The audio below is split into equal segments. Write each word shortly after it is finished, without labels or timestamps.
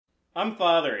I'm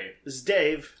Fathery. This is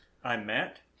Dave. I'm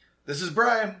Matt. This is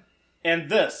Brian. And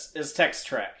this is Text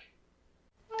Trek.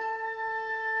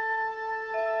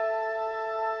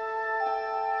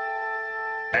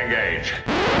 Engage.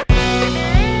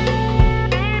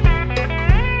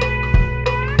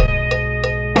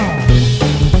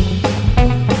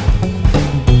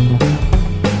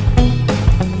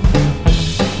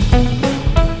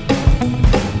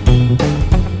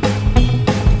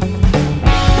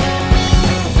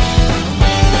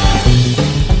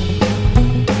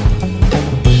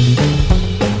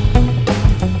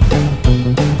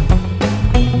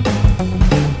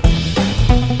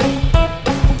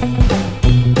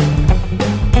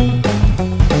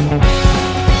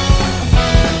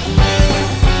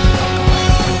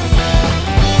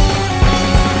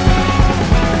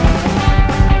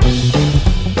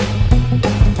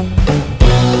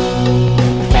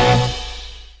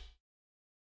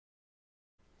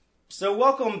 So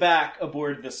welcome back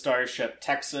aboard the Starship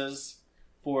Texas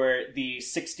for the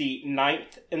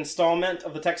 69th installment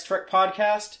of the Text Trek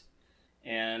podcast.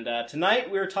 And tonight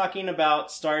we're talking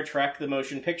about Star Trek the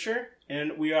Motion Picture,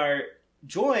 and we are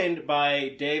joined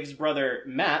by Dave's brother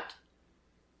Matt,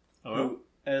 who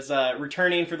is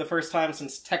returning for the first time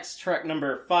since Text Trek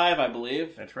number 5, I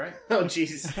believe. That's right. Oh,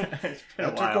 jeez. It's been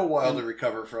That took a while to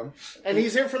recover from. And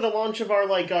he's here for the launch of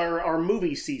our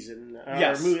movie season.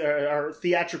 Yes. Our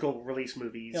theatrical release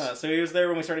movies. Yeah, so he was there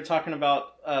when we started talking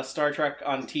about Star Trek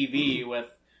on TV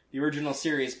with the original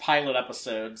series pilot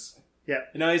episodes. Yeah.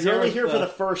 You know, he's only with here for the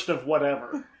first of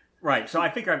whatever. Right, so I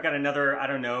figure I've got another,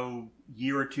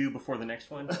 year or two before the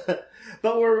next one.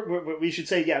 But we should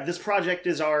say, this project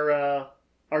is our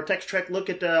Text Trek look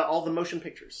at all the motion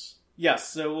pictures. Yes,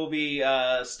 so we'll be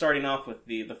starting off with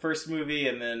the first movie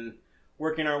and then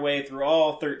working our way through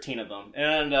all 13 of them.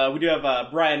 And we do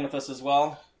have Brian with us as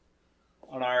well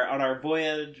on our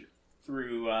voyage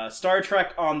through Star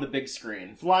Trek on the big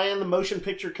screen. Flying the motion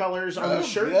picture colors on the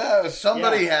shirt. Yeah,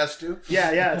 somebody has to.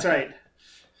 Yeah, that's right.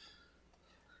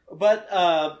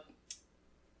 But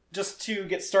just to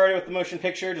get started with the motion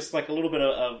picture, just like a little bit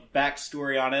of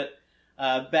backstory on it.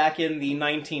 Back in the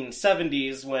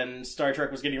 1970s, when Star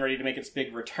Trek was getting ready to make its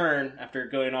big return after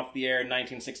going off the air in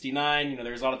 1969,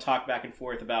 there was a lot of talk back and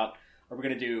forth about, are we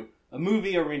going to do a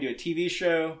movie or are we going to do a TV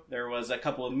show? There was a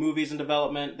couple of movies in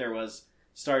development. There was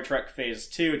Star Trek Phase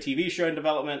 2, a TV show in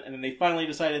development, and then they finally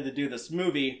decided to do this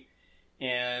movie,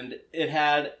 and it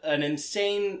had an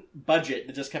insane budget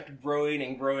that just kept growing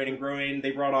and growing and growing.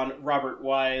 They brought on Robert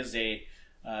Wise, a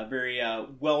very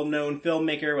well-known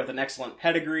filmmaker with an excellent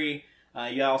pedigree.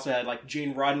 You also had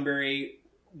Gene Roddenberry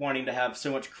wanting to have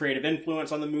so much creative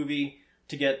influence on the movie.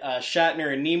 To get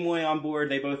Shatner and Nimoy on board,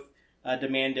 they both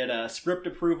demanded script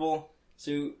approval.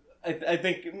 So I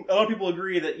think a lot of people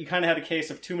agree that you kind of had a case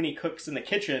of too many cooks in the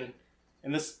kitchen.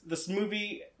 And this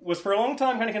movie was for a long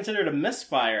time kind of considered a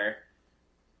misfire.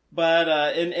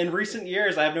 But in recent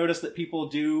years, I've noticed that people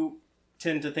do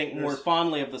tend to think more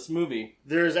fondly of this movie.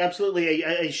 There's absolutely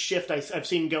a shift I've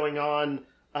seen going on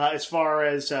as far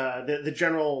as the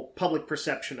general public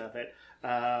perception of it.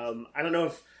 I don't know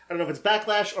if it's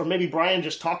backlash or maybe Brian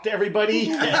just talked to everybody.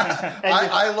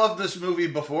 I loved this movie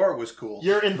before it was cool.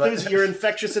 Your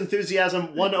infectious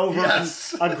enthusiasm won over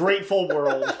a grateful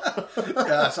world.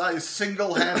 Yes, I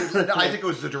single-handedly. I think it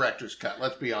was the director's cut.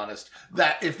 Let's be honest.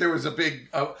 That if there was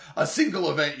a single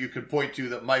event you could point to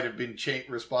that might have been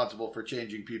responsible for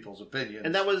changing people's opinions,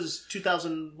 and that was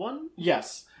 2001.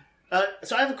 Yes.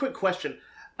 So I have a quick question.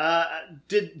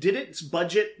 Did its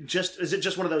budget is it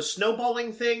just one of those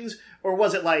snowballing things, or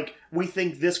was it we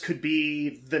think this could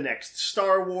be the next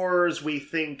Star Wars? We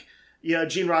think,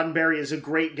 Gene Roddenberry is a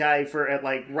great guy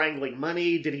at wrangling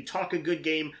money. Did he talk a good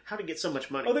game? How to get so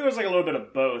much money? Well, there was a little bit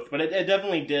of both, but it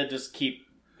definitely did just keep.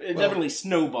 It definitely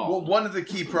snowballed. Well, one of the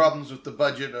key problems with the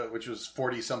budget, which was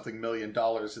 $40-something million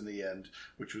in the end,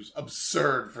 which was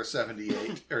absurd for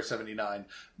 78 or 79,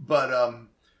 but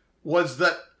was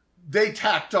that they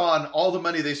tacked on all the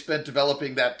money they spent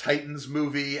developing that Titans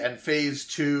movie and Phase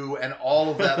 2 and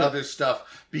all of that other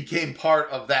stuff became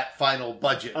part of that final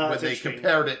budget when they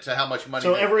compared it to how much money.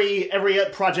 So every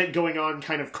project going on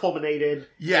kind of culminated.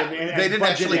 Yeah, and they didn't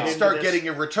actually start this. getting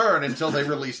a return until they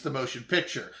released the motion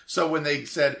picture. So when they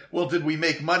said, well, did we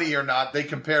make money or not, they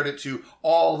compared it to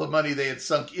all the money they had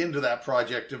sunk into that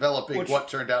project developing what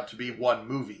turned out to be one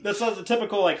movie. That's a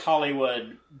typical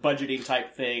Hollywood budgeting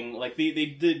type thing. They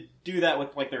did do that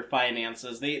with their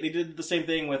finances. They did the same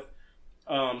thing with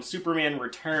Superman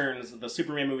Returns, the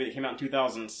Superman movie that came out in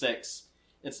 2006.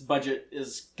 Its budget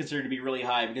is considered to be really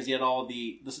high because you had all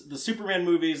the Superman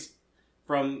movies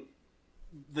from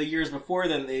the years before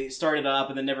then. They started up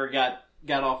and then never got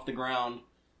got off the ground,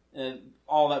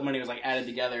 all that money was like added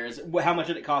together. Is how much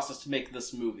did it cost us to make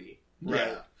this movie?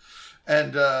 Yeah.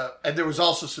 And there was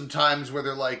also some times where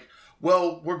they're like,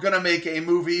 well, we're going to make a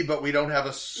movie, but we don't have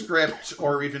a script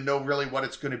or even know really what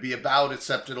it's going to be about,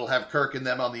 except it'll have Kirk and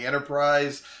them on the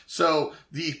Enterprise. So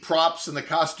the props and the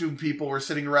costume people were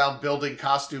sitting around building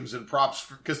costumes and props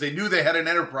because they knew they had an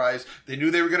Enterprise. They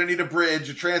knew they were going to need a bridge,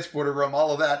 a transporter room,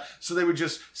 all of that. So they would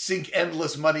just sink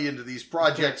endless money into these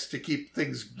projects to keep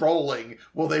things rolling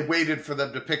while they waited for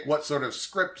them to pick what sort of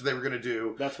script they were going to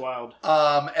do. That's wild.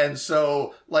 And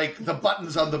so, like, the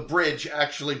buttons on the bridge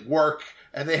actually work.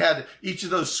 And they had, each of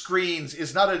those screens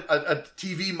is not a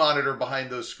TV monitor behind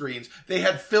those screens. They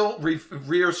had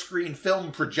rear screen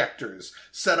film projectors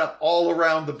set up all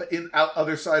around the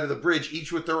other side of the bridge,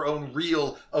 each with their own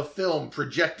reel of film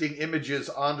projecting images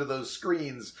onto those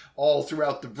screens all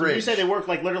throughout the bridge. So you say they work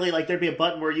like literally like there'd be a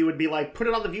button where you would be like, put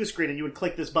it on the view screen, and you would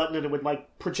click this button and it would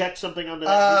like project something onto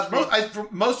that view screen?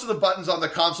 Most of the buttons on the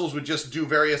consoles would just do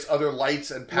various other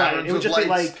lights and patterns it would of just lights. be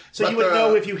like, so you would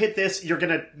know if you hit this, you're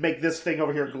going to make this thing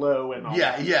over here glow and all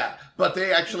that. Yeah. But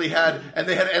they actually had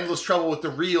endless trouble with the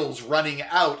reels running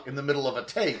out in the middle of a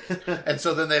take. And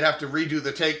so then they'd have to redo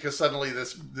the take because suddenly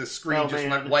this screen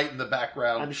went white in the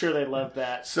background. I'm sure they loved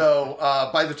that. So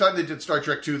by the time they did Star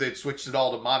Trek II, they'd switched it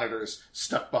all to monitors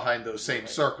stuck behind those same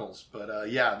circles. But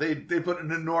they put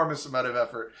an enormous amount of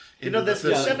effort into the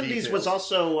 70s details. was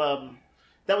also...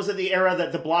 that was in the era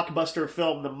that the blockbuster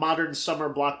film, the modern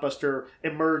summer blockbuster,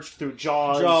 emerged through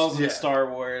Jaws and Star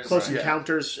Wars, Close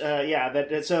Encounters.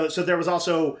 So there was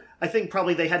also, I think,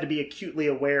 probably they had to be acutely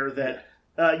aware that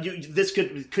this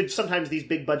could sometimes these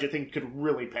big budget things could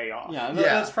really pay off.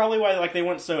 That's probably why like they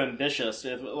weren't so ambitious.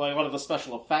 Like a lot of the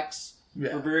special effects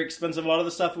were very expensive. A lot of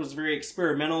the stuff was very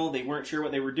experimental. They weren't sure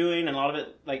what they were doing, and a lot of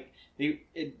it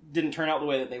it didn't turn out the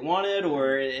way that they wanted,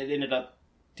 or it ended up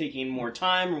taking more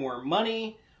time or more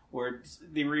money, or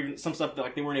they were even some stuff that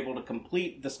like they weren't able to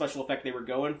complete the special effect they were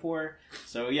going for.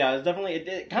 So definitely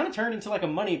it kind of turned into like a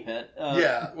money pit.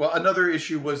 Well, another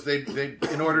issue was they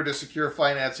in order to secure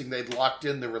financing, they'd locked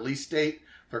in the release date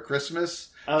for Christmas.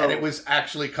 And it was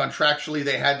actually contractually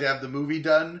they had to have the movie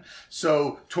done.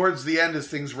 So towards the end, as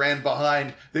things ran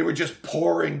behind, they were just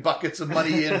pouring buckets of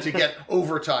money in to get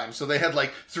overtime. So they had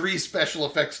like 3 special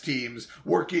effects teams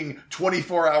working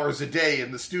 24 hours a day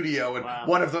in the studio. And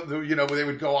one of them, they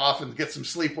would go off and get some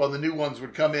sleep while the new ones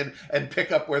would come in and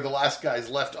pick up where the last guys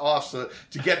left off. So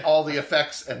to get all the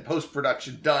effects and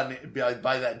post-production done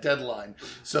by that deadline.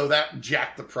 So that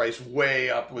jacked the price way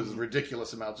up with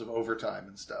ridiculous amounts of overtime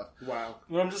and stuff. Wow.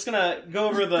 Well, I'm just gonna go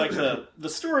over the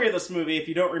story of this movie. If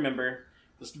you don't remember,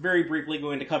 just very briefly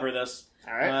going to cover this.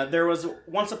 All right. There was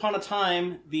once upon a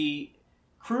time the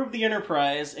crew of the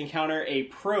Enterprise encounter a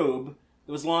probe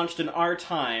that was launched in our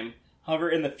time. However,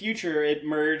 in the future, it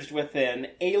merged with an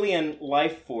alien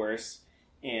life force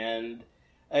and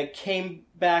came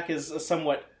back as a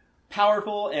somewhat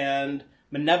powerful and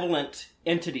malevolent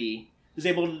entity. It was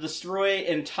able to destroy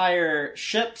entire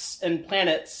ships and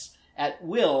planets at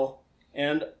will,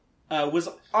 and was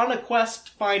on a quest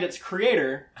to find its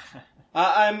creator.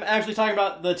 I'm actually talking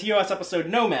about the TOS episode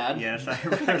Nomad. Yes, I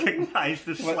recognize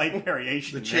the slight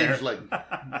variation. The Changeling.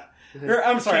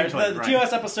 I'm sorry, Changeling, the right.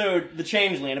 TOS episode The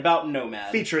Changeling about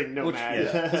Nomad. Featuring Nomad.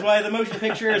 That's why the motion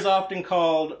picture is often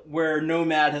called Where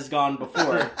Nomad Has Gone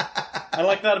Before. I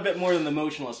like that a bit more than the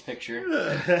motionless picture.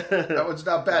 That one's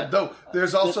not bad. Though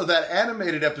there's also that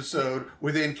animated episode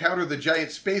where they encounter the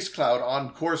giant space cloud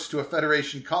on course to a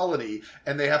Federation colony,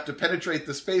 and they have to penetrate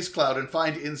the space cloud and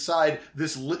find inside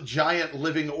this giant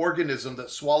living organism that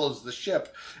swallows the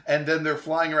ship. And then they're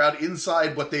flying around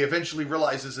inside what they eventually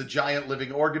realize is a giant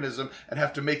living organism and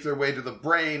have to make their way to the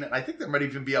brain. And I think there might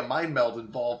even be a mind meld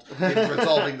involved in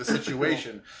resolving the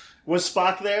situation. Was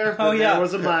Spock there? Oh, yeah. There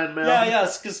was a mind meld.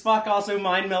 Yes, because Spock also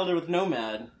mind melded with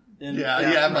Nomad. And,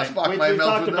 Spock We mind melds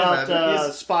talked with about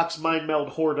Nomad. Spock's mind meld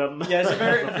whoredom. Yeah, it's a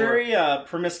very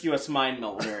promiscuous mind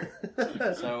melder.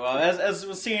 So, as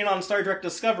was seen on Star Trek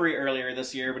Discovery earlier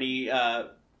this year, when he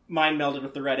mind melded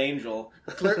with the Red Angel.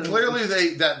 Clearly,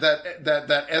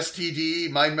 that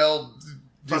STD mind meld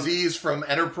disease from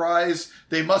Enterprise,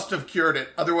 they must have cured it.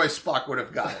 Otherwise, Spock would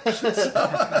have got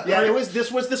it.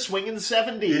 This was the swinging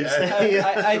 70s.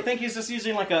 Yeah. I think he's just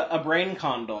using like a brain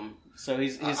condom. So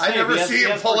he's I safe. never He see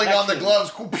him has pulling on the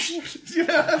protection.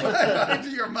 gloves.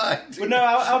 Into your mind. But no,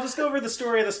 I'll just go over the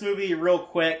story of this movie real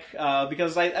quick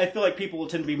because I feel like people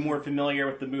tend to be more familiar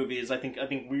with the movies. I think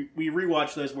we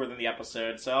rewatch those more than the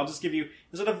episodes. So I'll just give you,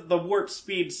 instead of the warp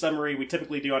speed summary we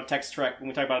typically do on Text Trek when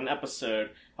we talk about an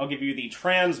episode, I'll give you the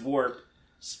trans warp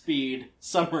speed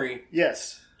summary.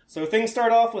 Yes. So things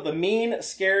start off with a mean,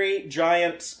 scary,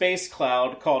 giant space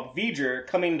cloud called V'ger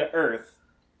coming to Earth.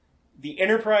 The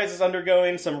Enterprise is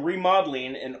undergoing some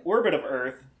remodeling in orbit of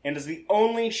Earth and is the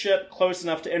only ship close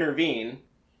enough to intervene.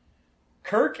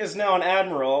 Kirk is now an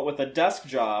admiral with a desk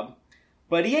job,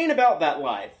 but he ain't about that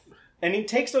life, and he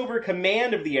takes over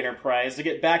command of the Enterprise to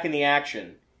get back in the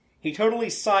action. He totally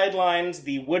sidelines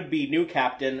the would-be new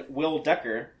captain, Will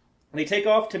Decker. They take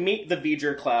off to meet the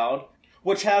V'ger cloud,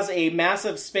 which has a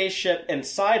massive spaceship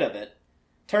inside of it.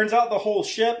 Turns out the whole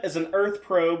ship is an Earth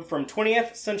probe from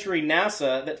 20th century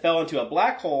NASA that fell into a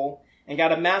black hole and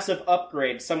got a massive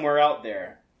upgrade somewhere out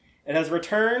there. It has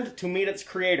returned to meet its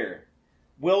creator.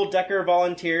 Will Decker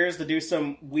volunteers to do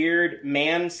some weird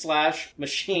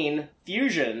man/machine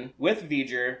fusion with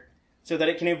V'ger so that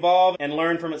it can evolve and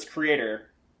learn from its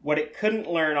creator what it couldn't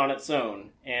learn on its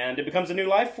own. And it becomes a new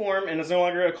life form and is no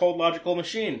longer a cold logical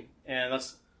machine. And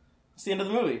that's the end of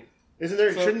the movie.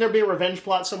 Shouldn't there be a revenge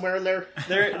plot somewhere in there?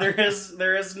 There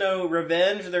is no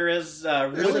revenge. There is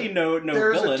really no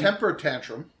There's villain. a temper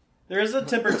tantrum. There is a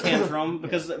temper tantrum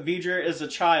because V'ger is a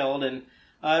child, and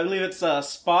I believe it's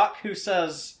Spock who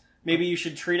says maybe you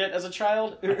should treat it as a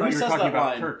child. I Who thought you were says talking that about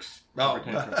line? Kirk's.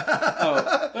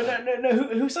 Oh. But no,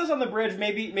 who says on the bridge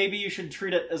maybe you should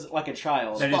treat it as like a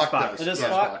child? That is Spock Spock. does. It is Yeah,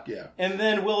 Spock? yeah. And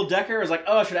then Will Decker is like,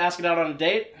 oh, I should ask it out on a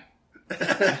date.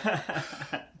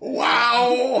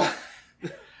 Wow!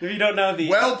 If you don't know the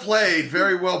Well played.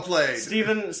 Very well played.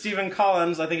 Stephen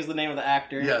Collins, I think is the name of the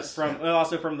actor. Yes.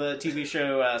 Also from the TV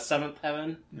show Seventh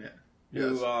Heaven, Yeah.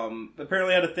 who Yes.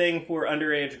 apparently had a thing for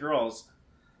underage girls.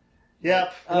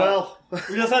 Yep. Well,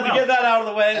 We just had to get that out of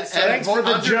the way. So And thanks for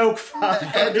the joke.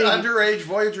 And underage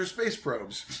Voyager space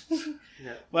probes.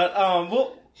 But I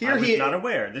Here was he not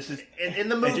aware. This is in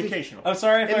the movie. educational. I'm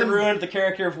sorry if In I the- ruined the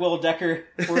character of Will Decker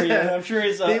for you. I'm sure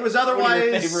he's He was one of your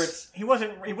otherwise- favorites. He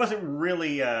wasn't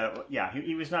really.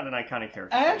 He was not an iconic character.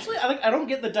 I don't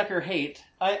get the Decker hate.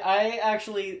 I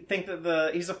actually think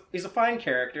that he's a fine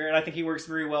character, and I think he works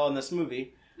very well in this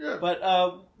movie. Yeah. But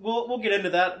we'll get into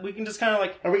that. We can just kind of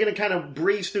like Are we going to kind of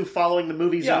breeze through following the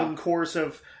movie's Yeah. own course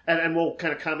of, and we'll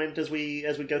kind of comment as we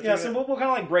go through yeah. it? So we'll kind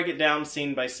of like break it down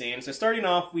scene by scene. So starting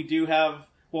off, we do have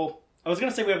I was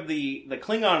going to say we have the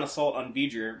Klingon assault on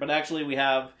V'ger, but actually we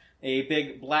have a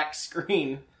big black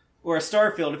screen or a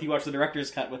starfield if you watch the director's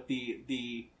cut with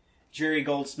the Jerry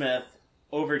Goldsmith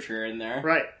overture in there.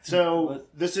 Right. So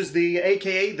this is the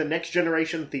AKA the Next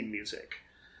Generation theme music,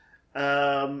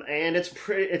 and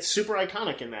it's super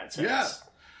iconic in that sense.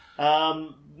 Yeah.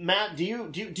 Matt,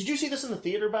 did you see this in the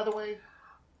theater, by the way?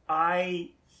 I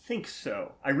think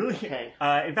so. I really. Okay.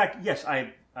 In fact, yes,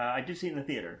 I did see it in the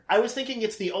theater. I was thinking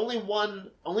it's the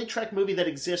only Trek movie that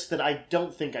exists that I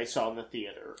don't think I saw in the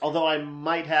theater. Although I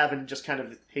might have in just kind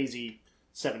of hazy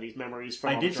 70s memories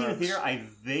from I all did the see it in the drugs. theater. I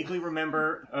vaguely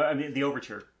remember. The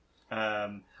overture,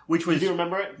 which was Do you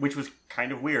remember it? which was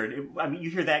kind of weird. You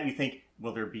hear that and you think,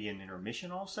 will there be an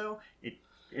intermission also?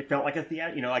 It felt like a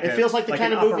theater, like It feels like the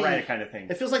kind an of movie- operatic kind of thing.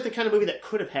 It feels like the kind of movie that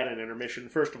could have had an intermission,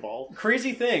 first of all.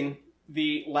 Crazy thing,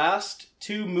 the last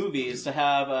two movies to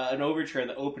have an overture in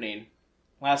the opening,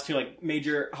 last two like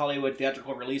major Hollywood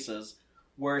theatrical releases,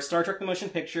 were Star Trek: The Motion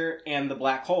Picture and The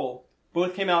Black Hole.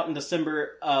 Both came out in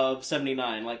December of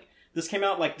 '79. Like this came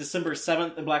out like December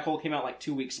 7th, and Black Hole came out like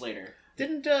 2 weeks later.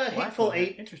 Didn't Black Hateful Hole,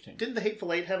 Eight? interesting. Didn't the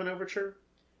Hateful Eight have an overture?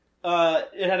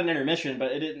 It had an intermission,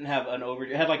 but it didn't have an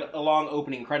overture. It had like a long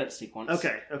opening credit sequence.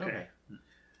 Okay.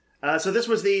 So this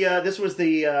was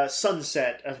the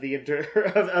sunset of the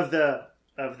of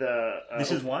the.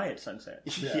 This is why it's sunset.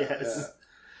 Yes.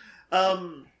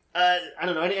 I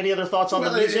don't know. Any other thoughts on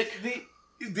Well, the music?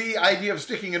 The idea of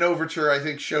sticking an overture, I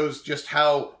think, shows just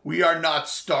how we are not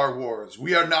Star Wars.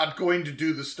 We are not going to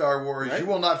do the Star Wars. Right. You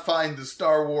will not find the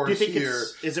Star Do Wars you think here.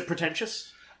 is it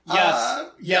pretentious? Yes.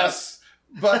 Yes.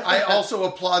 But I also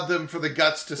applaud them for the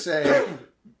guts to say,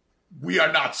 we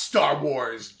are not Star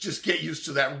Wars. Just get used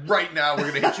to that right now. We're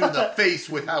going to hit you in the face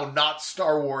with how not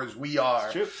Star Wars we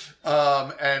are. True.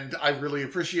 And I really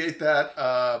appreciate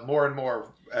that more and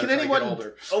more as Can I get anyone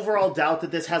older. overall doubt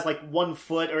that this has like 1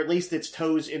 foot, or at least its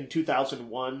toes in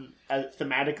 2001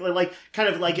 thematically, like kind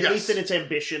of like at Yes. least in its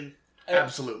ambition?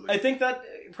 Absolutely. I think that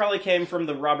probably came from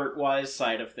the Robert Wise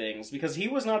side of things, because he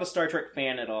was not a Star Trek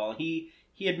fan at all. He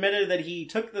admitted that he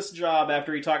took this job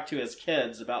after he talked to his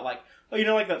kids about like, oh,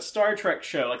 like that Star Trek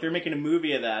show, like they're making a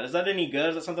movie of that. Is that any good?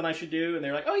 Is that something I should do? And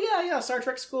they're like, oh yeah, Star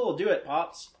Trek's cool. Do it,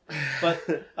 Pops. But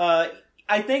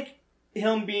I think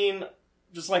him being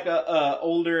just like a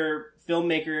older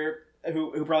filmmaker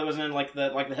who probably wasn't in like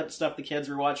the hip stuff the kids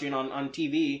were watching on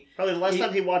TV. Probably the last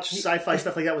time he watched sci-fi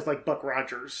stuff like that was like Buck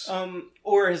Rogers.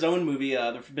 Or his own movie,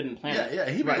 The Forbidden Planet. Yeah,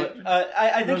 he Right.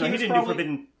 I think he was didn't probably, do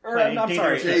Forbidden or, Planet. I'm Day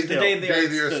sorry, the Earth The Day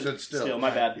the Earth Stood Still.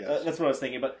 My bad. Yes. That's what I was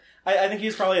thinking. But I think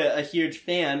he's probably a huge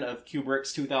fan of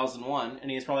Kubrick's 2001, and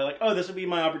he's probably like, oh, this would be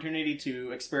my opportunity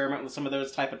to experiment with some of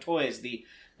those type of toys. The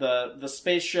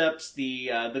spaceships, the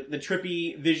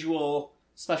trippy visual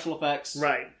special effects.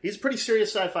 Right. He's a pretty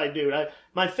serious sci-fi dude.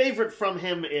 My favorite from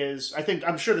him is,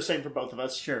 I'm sure the same for both of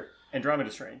us, Sure. Andromeda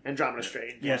Strain. Andromeda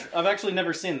Strain. Yes. I've actually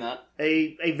never seen that.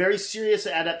 A very serious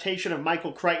adaptation of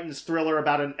Michael Crichton's thriller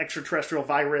about an extraterrestrial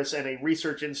virus and a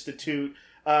research institute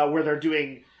where they're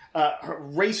doing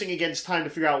racing against time to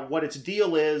figure out what its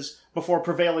deal is before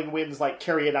prevailing winds like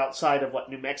carry it outside of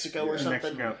New Mexico or New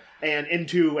something, Mexico. and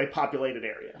into a populated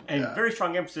area. And very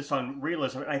strong emphasis on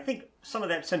realism. And I think some of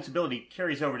that sensibility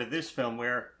carries over to this film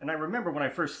where, and I remember when I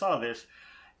first saw this,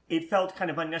 it felt kind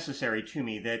of unnecessary to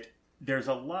me that there's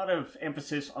a lot of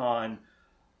emphasis on,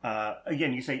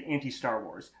 again, you say anti-Star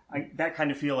Wars. That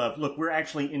kind of feel of, look, we're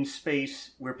actually in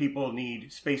space where people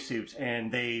need spacesuits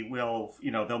and they will,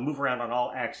 they'll move around on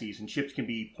all axes and ships can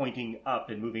be pointing up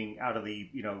and moving out of the,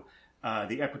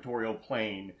 the equatorial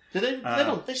plane.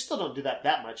 They still don't do that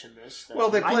much in this. Though. Well,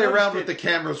 they I play noticed around it- with the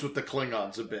cameras with the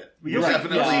Klingons a bit. You'll see-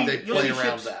 Definitely, yeah. they You'll play see around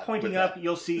ships that. pointing with up. that.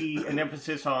 You'll see an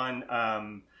emphasis on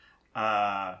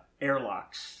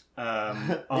airlocks,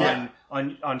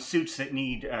 on suits that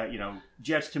need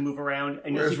jets to move around.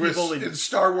 And Whereas you see people with, in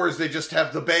Star Wars, they just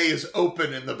have the bays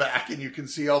open in the back, and you can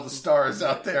see all the stars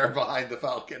out there behind the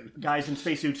Falcon. guys in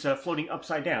spacesuits floating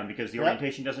upside down because the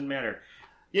orientation doesn't matter.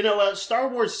 Star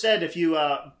Wars said if you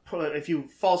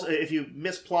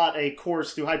misplot a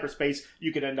course through hyperspace,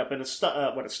 you could end up in a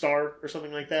star or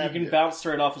something like that. You can bounce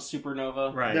straight off a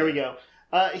supernova. Right. There we go.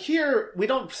 Here we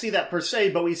don't see that per se,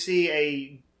 but we see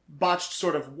a botched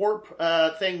sort of warp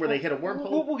thing where they hit a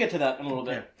wormhole We'll get to that in a little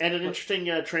bit. and an interesting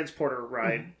transporter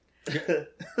ride.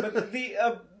 But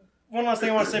the one last thing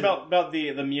I want to say about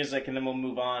the music, and then we'll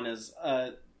move on, is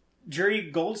Jerry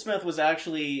Goldsmith was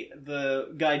actually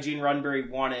the guy Gene Roddenberry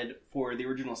wanted for the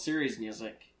original series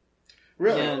music.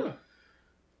 Really? And,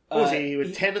 What was he? He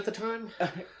was 10 at the time? I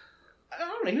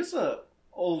don't know. He was a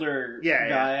older Yeah,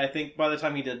 guy. I think by the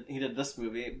time he did this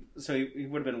movie, so he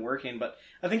would have been working. But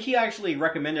I think he actually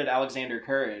recommended Alexander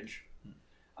Courage.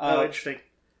 Interesting.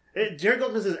 Jerry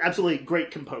Goldsmith is absolutely a great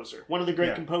composer. One of the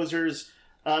great composers.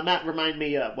 Matt, remind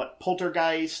me,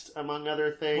 Poltergeist, among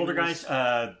other things. Poltergeist,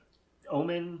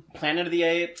 Omen. Planet of the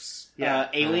Apes,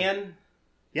 Alien.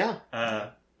 Yeah.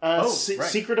 Right.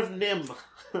 Secret of Nim.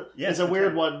 Yes, It's a that's weird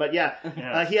right. one, but yeah.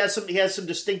 Yeah. He has some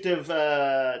distinctive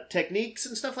techniques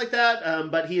and stuff like that,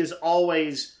 but he is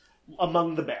always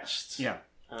among the best. Yeah.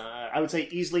 I would say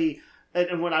easily,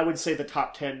 and when I would say the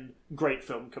top 10 great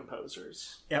film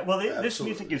composers. Yeah, well, this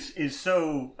Absolutely. music is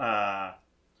so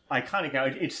iconic now.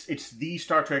 It's the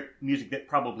Star Trek music that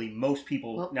probably most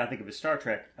people now think of as Star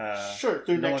Trek. Sure,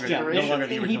 through no Next longer- Generation. no longer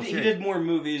the he original he series. did more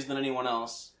movies than anyone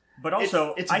else. But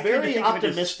also, it's I tend to very think of it as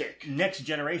optimistic. Next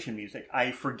Generation music.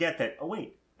 I forget that. Oh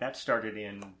wait, that started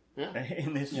in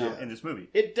this movie.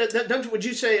 Would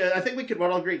you say? I think we could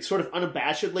all agree. Sort of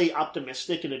unabashedly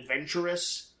optimistic and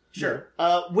adventurous. Sure.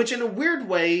 Which, in a weird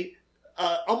way,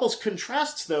 almost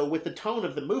contrasts though with the tone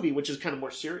of the movie, which is kind of more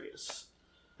serious.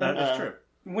 That's true.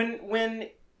 When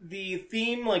the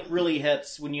theme really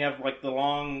hits, when you have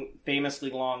the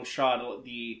famously long shot of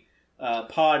the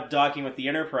pod docking with the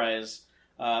Enterprise,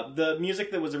 the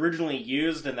music that was originally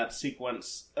used in that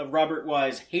sequence, Robert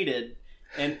Wise hated,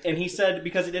 and he said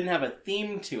because it didn't have a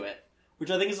theme to it, which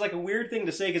I think is a weird thing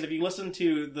to say, because if you listen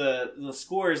to the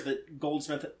scores that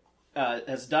Goldsmith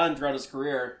has done throughout his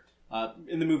career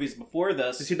in the movies before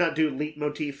this, Does he not do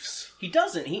leitmotifs? he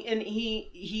doesn't. He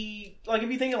if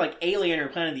you think of Alien or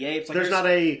Planet of the Apes, There's not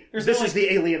a. there's This no, is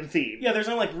the alien theme. yeah, there's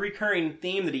no recurring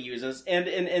theme that he uses, and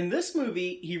in this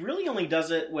movie he really only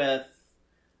does it with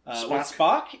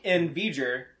Spock and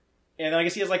V'ger, and I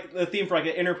guess he has the theme for an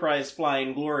Enterprise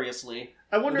flying gloriously.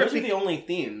 I wonder Those if are he, the only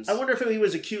themes. I wonder if he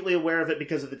was acutely aware of it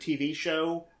because of the TV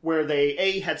show, where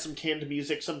they had some canned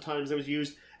music sometimes that was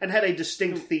used, and had a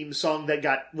distinct theme song that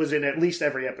was in at least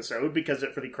every episode because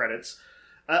for the credits.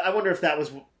 I wonder if that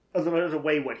was in a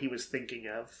way what he was thinking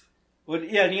of. Well,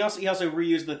 yeah, and he also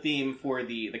reused the theme for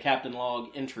the Captain Log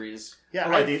entries. Yeah,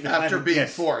 Right, I, After being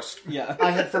yes. forced. Yeah.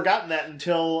 I had forgotten that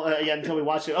until we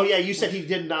watched it. Oh yeah, you said he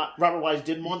did not. Robert Wise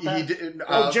didn't want that. He did,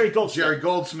 Jerry Goldsmith. Jerry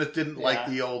Goldsmith didn't Yeah. like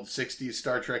the old 60s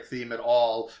Star Trek theme at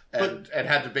all, and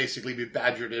had to basically be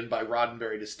badgered in by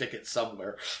Roddenberry to stick it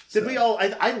somewhere. Did So- we all?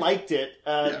 I liked it.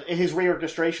 His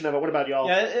reorchestration of it. What about y'all?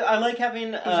 Yeah, I like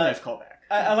having It was a nice callback.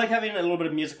 I like having a little bit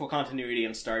of musical continuity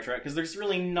in Star Trek because there's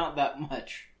really not that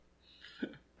much.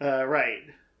 Right.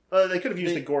 They could have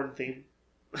used the Gordon theme.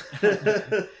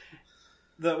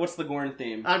 What's the Gorn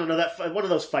theme? I don't know, that one of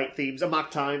those fight themes. Amok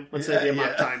Time. Let's say the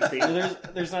Amok Time theme.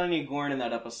 There's not any Gorn in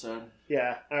that episode.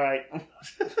 Yeah. All right.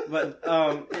 But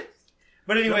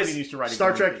Somebody anyways, needs to write a Star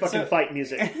Gorn Trek theme. fucking fight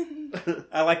music.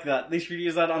 I like that. They should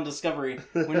use that on Discovery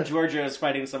when Georgia is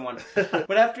fighting someone.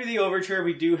 But after the overture,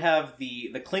 we do have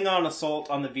the Klingon assault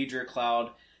on the V'ger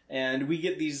cloud, and we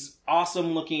get these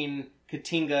awesome looking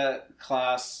Katinga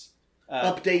class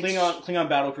Updates. Klingon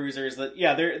battle cruisers.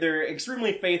 They're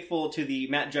extremely faithful to the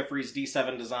Matt Jeffries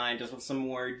D7 design, just with some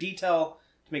more detail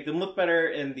to make them look better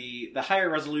in the higher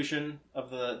resolution of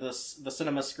the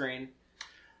cinema screen.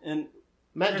 And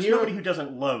Matt, There's do you nobody who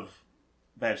doesn't love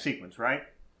that sequence, right?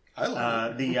 I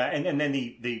love it. And then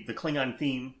the Klingon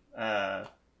theme.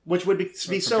 which would be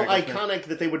so Dragon's iconic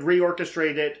that they would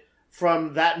reorchestrate it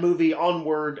from that movie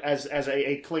onward as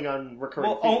a Klingon recurring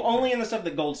well, theme. only in the stuff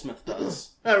that Goldsmith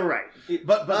does. Oh, right.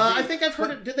 But I think I've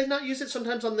heard it. Did they not use it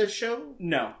sometimes on this show?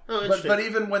 No. Oh, But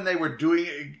even when they were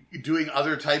doing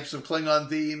other types of Klingon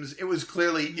themes, it was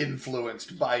clearly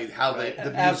influenced by how the music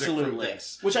Absolutely. from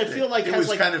this. which I feel like It has was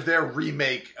like kind of their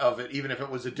remake of it, even if it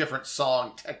was a different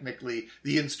song. Technically,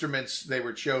 the instruments they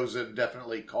were chosen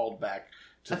definitely called back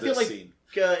to I feel this like scene.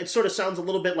 it sort of sounds a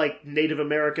little bit like Native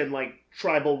American, like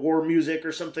tribal war music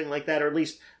or something like that, or at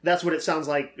least that's what it sounds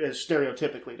like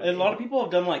stereotypically. To A me. lot of people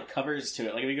have done like covers to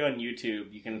it. Like if you go on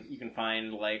YouTube, you can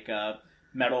find like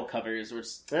metal covers, which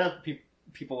Yeah,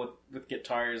 people with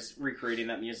guitars recreating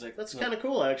that music. that's kind of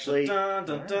cool, actually. Dun,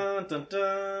 dun, dun, dun,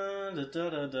 dun, dun,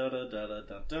 dun, dun, dun, dun, dun,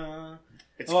 dun, dun.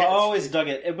 It's Well, I always dug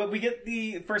it, but we get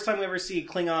the first time we ever see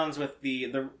Klingons with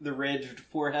the ridged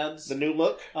foreheads. the new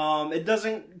look. It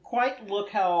doesn't quite look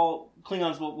how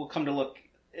Klingons will come to look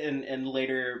in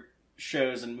later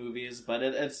shows and movies, but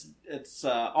it's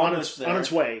On almost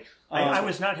its way. I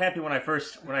was not happy when I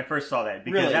first saw that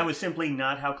because Really? that was simply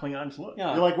not how Klingons look.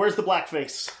 Yeah. You're like, where's the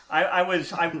blackface? I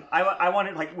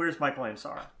wanted like, where's Michael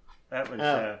Ansara? That was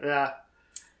Yeah,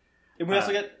 And we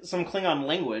also get some Klingon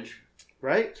language.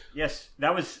 right. yes,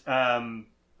 that was Man,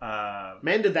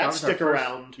 did that was our stick first-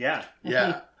 around? Yeah,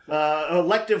 Yeah.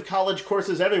 Elective college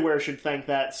courses everywhere should thank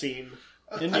that scene.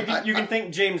 And you can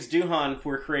thank James Doohan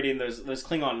for creating those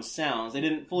Klingon sounds. They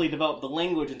didn't fully develop the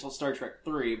language until Star Trek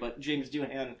 3, but James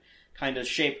Doohan kind of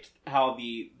shaped how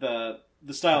the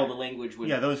style of the language would.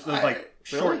 yeah. Those like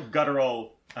short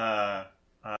guttural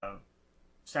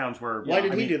sounds were. Why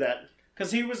did I he mean, do that?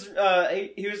 Because he was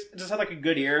just had like a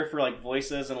good ear for like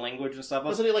voices and language and stuff.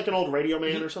 Wasn't he like an old radio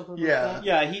man or something? Yeah.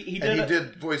 Yeah, he did. And he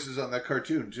did voices on that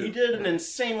cartoon, too. He did an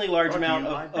insanely large Brought to amount you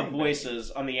by of Bang Bang.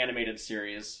 voices on the animated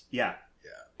series, Yeah,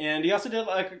 and he also did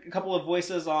like a couple of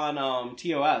voices on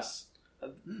TOS.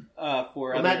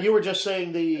 For Well, Matt, you were just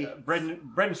saying the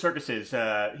Brendan Circuses.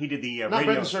 He did the not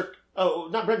radio.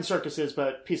 not Brendan Circuses,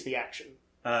 but Piece of the Action.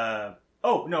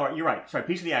 Oh, no, you're right. Sorry,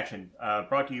 Piece of the Action.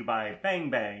 Brought to you by Bang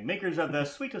Bang, makers of the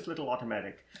sweetest little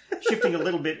automatic. Shifting a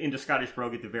little bit into Scottish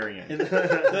Brogue at the very end.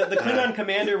 the Klingon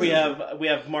commander, we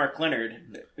have Mark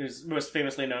Leonard, who's most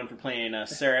famously known for playing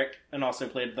Sarek, and also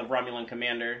played the Romulan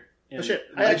commander. Oh, shit,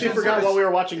 I actually forgot while we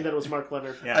were watching that it was Mark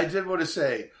Leonard. Yeah. I did want to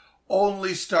say,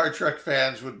 only Star Trek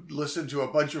fans would listen to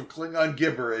a bunch of Klingon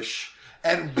gibberish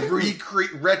and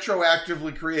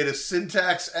retroactively create a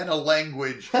syntax and a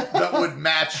language that would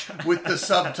match with the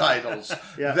subtitles.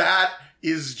 Yeah. That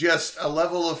is just a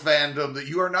level of fandom that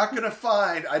you are not going to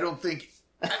find, I don't think.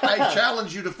 I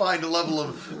challenge you to find a level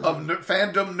of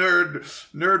fandom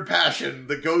nerd passion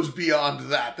that goes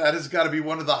beyond that. That has got to be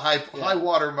one of the high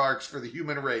watermarks for the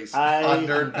human race on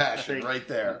nerd passion right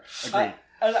there. Agreed.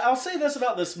 I'll say this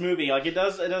about this movie: like it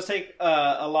does take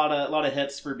a lot of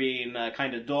hits for being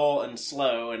kind of dull and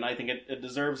slow, and I think it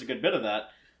deserves a good bit of that.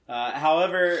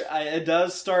 However, it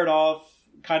does start off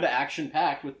kind of action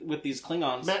packed with these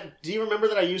Klingons. Matt, do you remember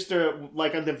that I used to,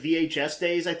 like, on the VHS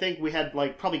days, I think we had,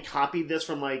 like, probably copied this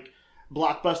from, like,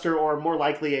 Blockbuster or more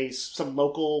likely some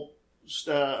local,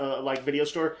 like, video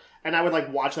store, and I would,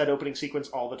 like, watch that opening sequence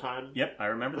all the time. Yep, I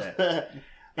remember that.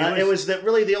 It was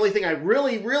really the only thing I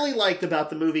really, really liked about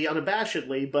the movie,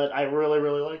 unabashedly, but I really,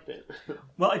 really liked it.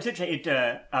 Well, it's interesting.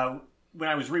 When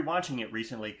I was rewatching it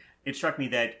recently, it struck me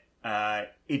that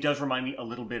it does remind me a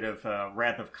little bit of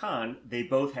Wrath of Khan. They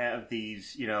both have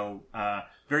these,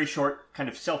 very short, kind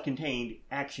of self-contained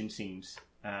action scenes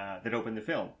that open the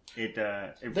film.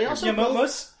 They also Yeah, both-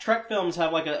 most Trek films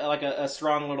have like a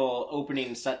strong little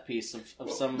opening set piece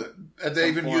of some. And they some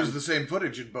even form. use the same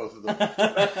footage in both of them.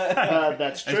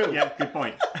 that's true. Yeah, good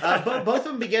point. Both of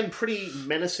them begin pretty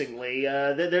menacingly.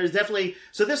 There's definitely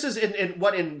so. This is in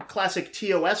what in classic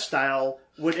TOS style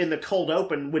would in the cold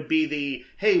open would be the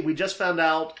hey, we just found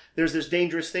out there's this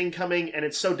dangerous thing coming, and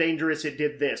it's so dangerous it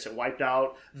did this. It wiped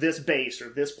out this base or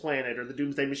this planet, or the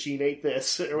Doomsday Machine ate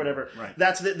this or whatever. Right.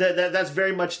 That's that's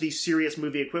very much the serious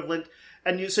movie equivalent.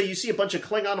 And you see a bunch of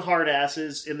Klingon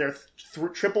hardasses in their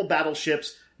triple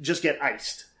battleships just get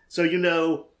iced. So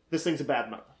this thing's a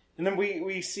bad mother. And then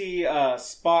we see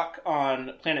Spock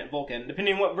on planet Vulcan.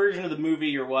 Depending on what version of the movie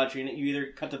you're watching, you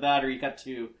either cut to that or you cut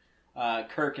to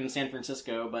Kirk in San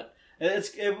Francisco. But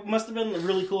it must have been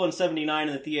really cool in '79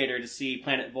 in the theater to see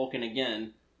planet Vulcan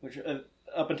again, which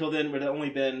up until then would have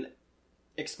only been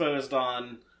exposed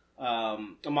on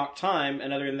Amok Time,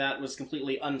 and other than that was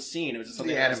completely unseen. It was just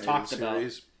something The that was animated talked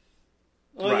series.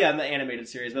 about. Well, Right. yeah, in the animated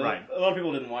series, but Right. a lot of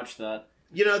people didn't watch that.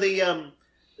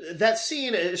 That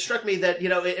scene, it struck me that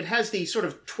it has the sort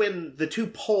of the two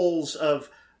poles of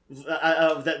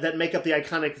that make up the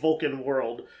iconic Vulcan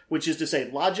world, which is to say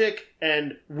logic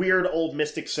and weird old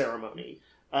mystic ceremony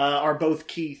are both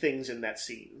key things in that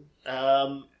scene.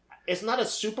 It's not a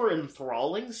super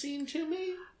enthralling scene to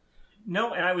me.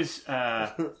 No, and I was.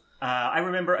 I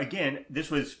remember again. This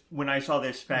was when I saw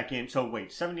this back in. So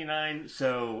wait, '79.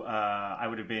 So I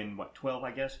would have been 12,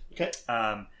 I guess. Okay.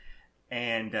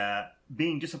 And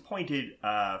being disappointed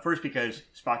first because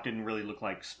Spock didn't really look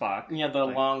like Spock. Yeah, the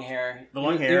long hair. The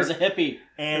long He hair. was a hippie.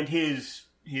 And his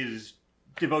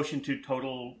devotion to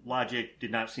total logic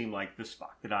did not seem like the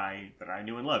Spock that I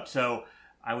knew and loved. So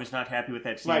I was not happy with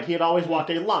that scene. Right, he had always walked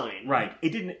a line. Right. It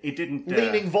didn't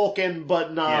Leaning Vulcan,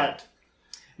 but not.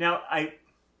 Now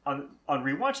on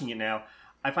rewatching it now,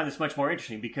 I find this much more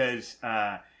interesting because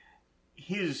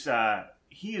he is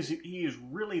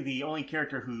really the only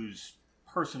character whose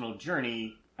personal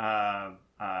journey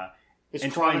It's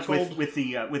entwines chronicled. with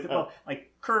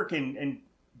like Kirk and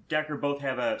Decker both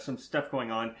have some stuff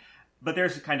going on, but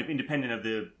there's kind of independent of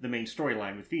the main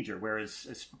storyline with V'ger, whereas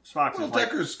Spock's Well, is like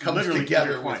Deckers comes literally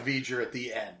together with intertwined. V'ger at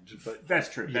the end, but That's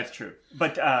true. That's true.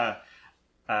 But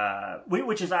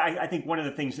which is, I think, one of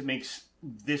the things that makes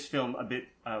this film a bit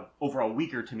overall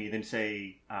weaker to me than,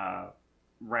 say,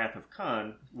 Wrath of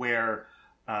Khan, where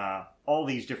all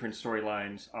these different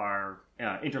storylines are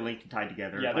interlinked and tied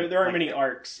together. Yeah, there aren't many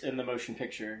arcs in the motion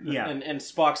picture. Yeah. and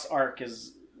Spock's arc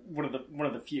is one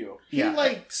of the few. He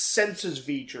senses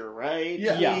V'ger, right?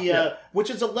 Yeah. He, which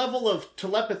is a level of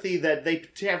telepathy that they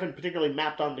haven't particularly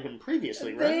mapped onto him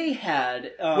previously, right? They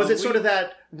had Was it sort of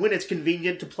that when it's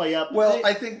convenient to play up? well,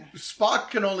 I think Spock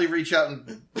can only reach out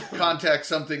and contact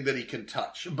something that he can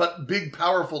touch, but big,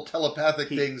 powerful telepathic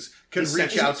things can he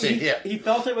reach senses- out to him. He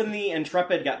felt it when the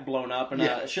Intrepid got blown up and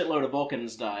Yeah. a shitload of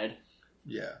Vulcans died.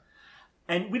 Yeah.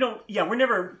 And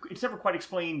it's never quite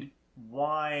explained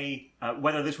why,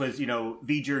 whether this was,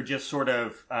 V'ger just sort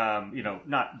of,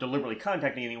 not deliberately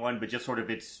contacting anyone, but just sort of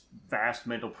its vast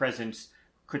mental presence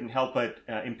couldn't help but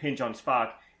impinge on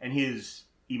Spock, and his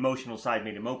emotional side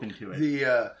made him open to it.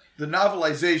 The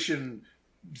novelization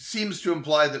seems to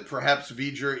imply that perhaps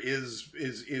V'ger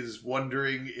is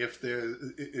wondering if there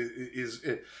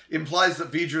it implies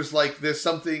that V'ger's like there's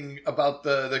something about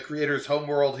the creator's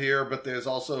homeworld here, but there's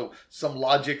also some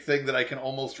logic thing that I can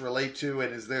almost relate to,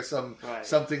 and is there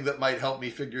something that might help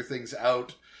me figure things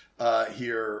out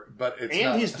here? But it's and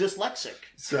not. he's dyslexic.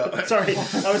 So Sorry,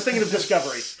 I was thinking of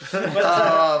Discovery.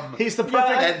 He's the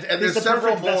perfect. and he's there's the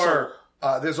several perfect vessel. more.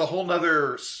 There's a whole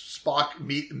nother Spock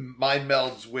mind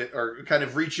melds with, or kind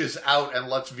of reaches out and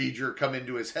lets V'ger come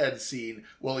into his head scene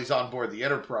while he's on board the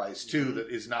Enterprise too. That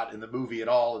is not in the movie at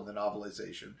all in the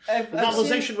novelization. I've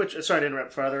Novelization, seen- which sorry to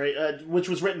interrupt, Father, which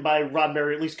was written by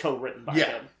Roddenberry, at least co-written by Yeah.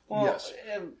 him. well, Yes.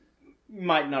 it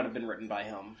might not have been written by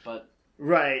him, but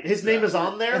Right, his name is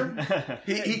on there.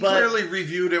 He But- clearly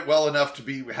reviewed it well enough to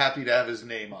be happy to have his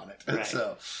name on it. Right.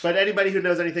 So But anybody who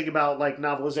knows anything about like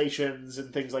novelizations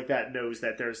and things like that knows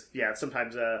that there's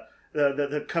sometimes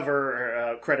the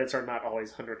cover credits are not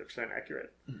always 100%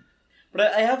 accurate. But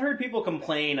I have heard people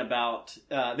complain about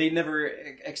they never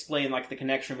explain like the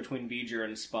connection between V'ger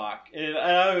and Spock. And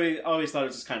I always thought it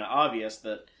was just kind of obvious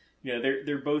that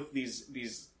they're both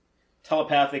these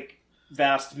telepathic,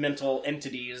 vast mental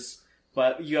entities,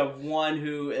 but you have one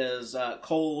who is a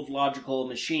cold, logical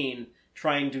machine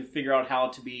trying to figure out how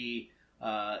to be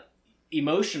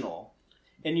emotional.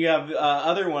 And you have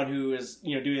other one who is,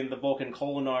 doing the Vulcan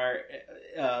Kolinar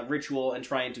ritual and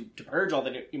trying to purge all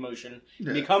the emotion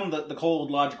and become the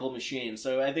cold, logical machine.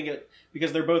 So I think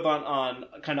because they're both on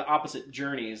kind of opposite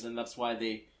journeys, and that's why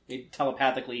they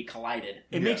telepathically collided.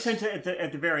 It makes sense at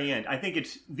the very end. I think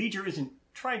V'ger isn't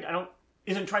trying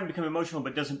to become emotional,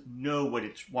 but doesn't know what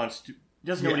it wants to.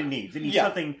 Doesn't know what it needs. It needs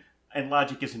something, and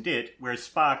logic isn't it. Whereas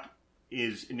Spock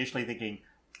is initially thinking,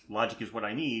 logic is what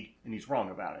I need, and he's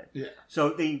wrong about it. Yeah.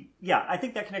 So I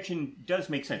think that connection does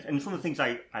make sense. And it's one of the things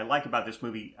I like about this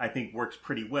movie, I think works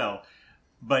pretty well.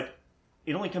 But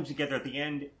it only comes together at the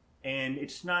end, and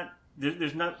it's not,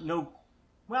 there's well,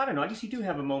 I don't know, I guess you do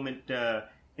have a moment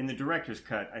in the director's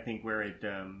cut, I think, where it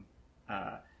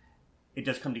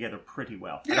does come together pretty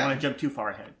well. I don't want to jump too far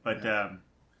ahead, but...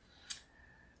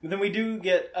 Then we do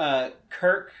get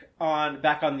Kirk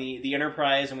back on the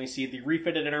Enterprise, and we see the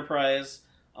refitted Enterprise.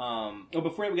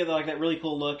 Before we get that really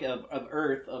cool look of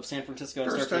Earth, of San Francisco.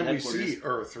 First time we see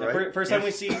Earth, right? First time we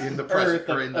see in the Earth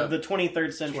present, of the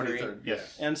 23rd century. 23rd,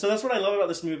 yes. And so that's what I love about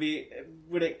this movie.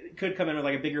 When it could come in with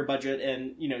a bigger budget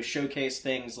and showcase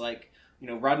things like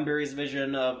Roddenberry's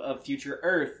vision of future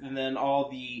Earth, and then all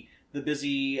the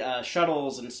busy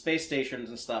shuttles and space stations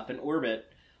and stuff in orbit.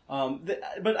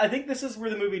 But I think this is where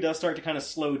the movie does start to kind of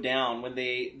slow down when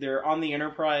they're on the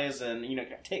Enterprise, and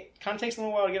kind of takes them a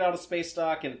while to get out of space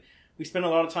dock, and we spend a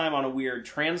lot of time on a weird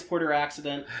transporter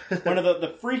accident. One of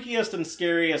the freakiest and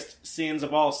scariest scenes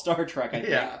of all Star Trek, I think.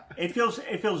 Yeah. It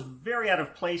feels very out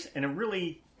of place, and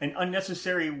an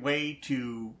unnecessary way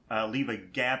to leave a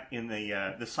gap in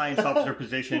the science officer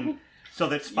position so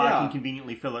that Spock can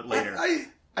conveniently fill it later.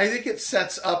 I think it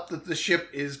sets up that the ship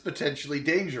is potentially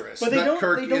dangerous. But that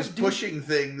Kirk is pushing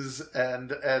things, and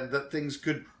that things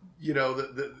could,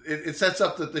 it sets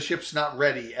up that the ship's not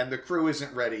ready and the crew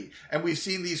isn't ready. And we've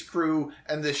seen these crew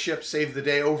and this ship save the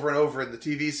day over and over in the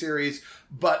TV series,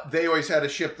 but they always had a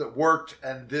ship that worked,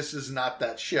 and this is not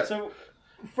that ship. So,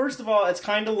 first of all, it's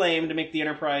kind of lame to make the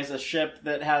Enterprise a ship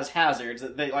that has hazards.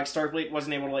 That Starfleet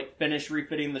wasn't able to finish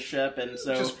refitting the ship, and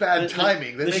so just bad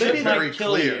timing. They the make ship it might very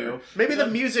kill clear. you. Maybe the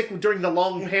music during the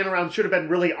long pan around should have been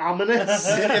really ominous.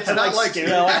 It's not like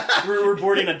we're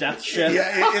boarding a death ship.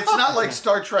 Yeah, it's not like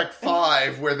Star Trek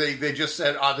V where they just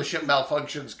said, the ship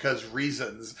malfunctions because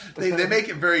reasons. They make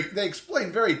it they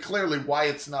explain very clearly why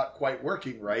it's not quite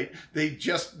working right.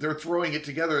 They're throwing it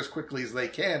together as quickly as they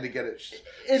can to get it.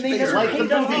 And they just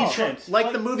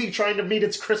like the movie trying to meet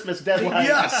its Christmas deadline.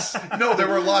 Yes. No, there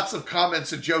were lots of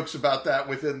comments and jokes about that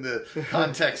within the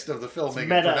context of the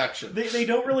filming and production. They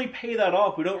don't really pay that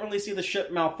off. We don't really see the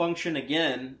ship malfunction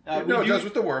again. It does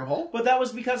with the wormhole. But that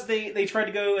was because they tried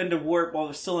to go into warp while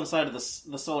they're still inside of the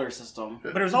solar system.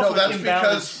 But it was also that's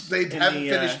because they haven't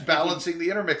finished balancing the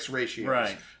intermix ratios.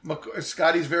 Right.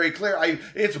 Scotty's very clear.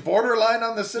 It's borderline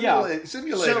on the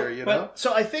simulator,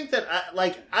 So I think that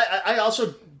I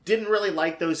also didn't really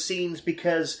like those scenes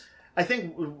because I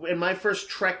think in my first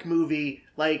Trek movie,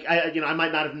 I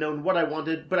might not have known what I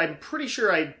wanted, but I'm pretty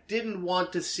sure I didn't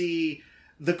want to see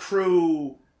the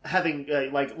crew having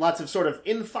lots of sort of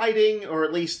infighting, or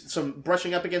at least some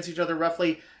brushing up against each other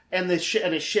roughly, and a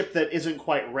ship that isn't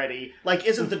quite ready.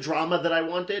 Isn't the drama that I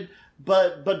wanted.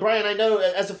 But Brian, I know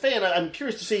as a fan, I'm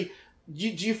curious to see. Do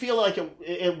you feel like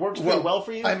it works pretty well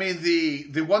for you? I mean,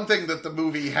 the one thing that the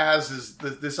movie has is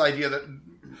this idea that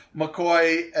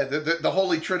McCoy, the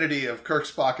holy trinity of Kirk,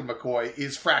 Spock, and McCoy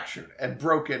is fractured and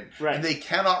broken, right. And they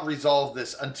cannot resolve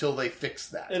this until they fix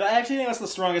that. And I actually think that's the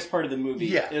strongest part of the movie.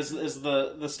 Yeah. is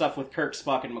the stuff with Kirk,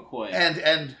 Spock, and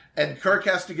McCoy. And Kirk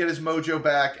has to get his mojo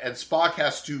back, and Spock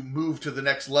has to move to the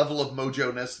next level of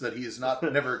mojo-ness that he has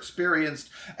never experienced.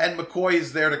 And McCoy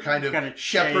is there to kind of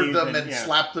shepherd them and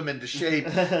slap them into shape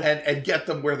and get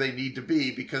them where they need to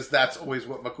be, because that's always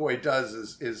what McCoy does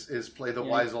is play the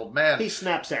wise old man. He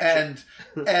snaps at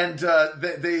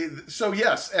so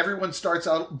yes, everyone starts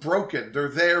out broken. They're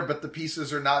there, but the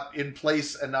pieces are not in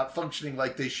place and not functioning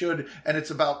like they should. And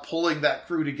it's about pulling that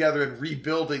crew together and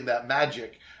rebuilding that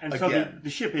magic. And again. So the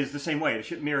ship is the same way. The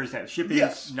ship mirrors that. The ship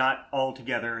is not all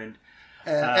together.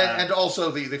 And also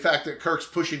the fact that Kirk's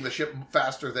pushing the ship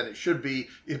faster than it should be,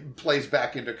 it plays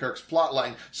back into Kirk's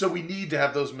plotline. So we need to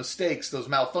have those mistakes, those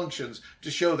malfunctions, to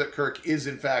show that Kirk is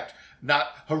in fact not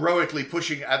heroically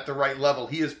pushing at the right level.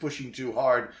 He is pushing too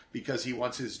hard because he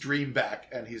wants his dream back,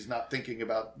 and he's not thinking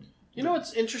about... You know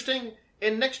what's interesting?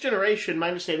 In Next Generation, my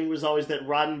understanding was always that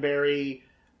Roddenberry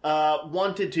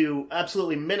wanted to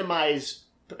absolutely minimize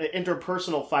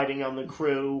interpersonal fighting on the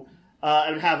crew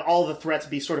and have all the threats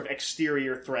be sort of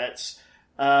exterior threats.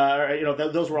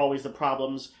 Those were always the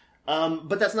problems.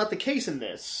 But that's not the case in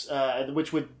this,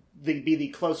 which would be the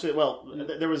closest. Well,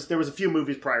 there was a few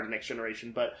movies prior to Next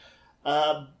Generation, but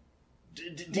do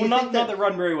you think not that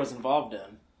Roddenberry was involved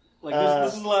in. Like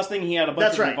this is the last thing he had a bunch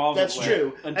that's of right. involvement That's with.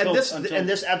 true. Until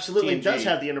This absolutely TNG. does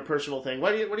have the interpersonal thing.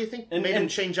 What do you think made him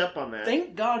change up on that?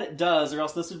 Thank God it does, or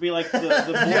else this would be like the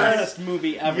boringest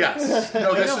movie ever. Yes.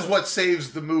 No, this is what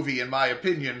saves the movie, in my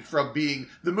opinion, from being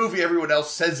the movie everyone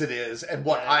else says it is and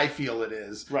what I feel it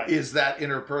is. Right. Is that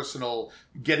interpersonal,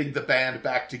 getting the band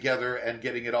back together and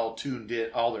getting it all tuned in,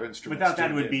 all their instruments Without that, it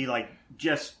tuned would in. be like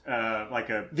just like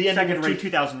a The ending of second-rate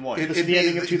 2001. It'd the be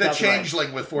ending of the 2009.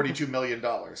 Changeling with $42 million.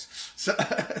 So,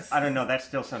 I don't know. That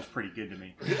still sounds pretty good to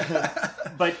me.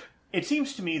 But it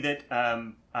seems to me that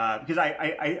because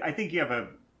I think you have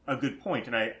a good point,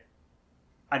 and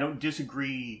I don't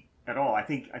disagree at all. I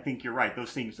think you're right.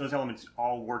 Those elements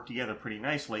all work together pretty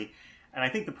nicely, and I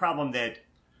think the problem that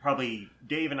probably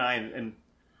Dave and I and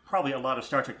probably a lot of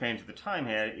Star Trek fans at the time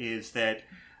had is that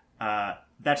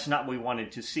that's not what we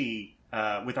wanted to see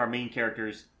with our main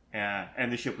characters and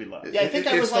the ship we love. Yeah, I think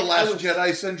I was it's the like- Last I was-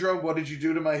 Jedi syndrome. What did you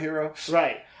do to my hero?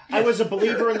 Right. I was a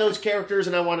believer in those characters,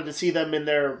 and I wanted to see them in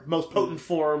their most potent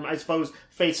form, I suppose,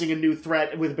 facing a new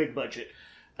threat with a big budget.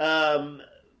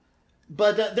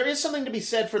 But there is something to be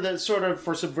said for the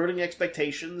for subverting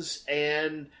expectations.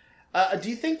 And do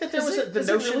you think that there was the Is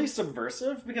notion? it really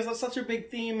subversive? Because that's such a big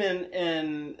theme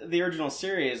in the original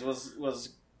series was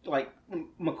like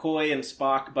McCoy and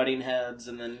Spock butting heads,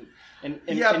 and then and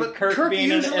but Kirk being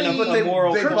usually, in but a they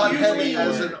moral butt heads usually-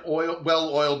 as an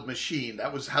well-oiled machine.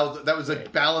 That was that was a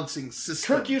balancing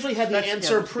system. Kirk usually had the That's-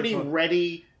 answer that's pretty the point.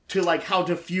 ready to how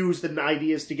to fuse the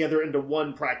ideas together into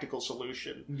one practical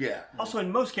solution. Yeah. Also, in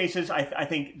most cases, I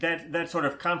think that sort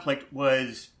of conflict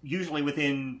was usually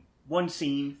within one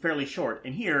scene, fairly short.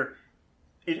 And here,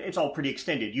 it's all pretty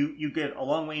extended. You get a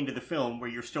long way into the film where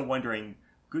you're still wondering,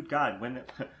 good God, when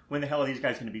the hell are these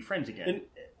guys going to be friends again? And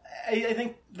I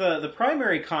think the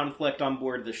primary conflict on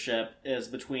board the ship is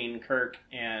between Kirk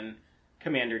and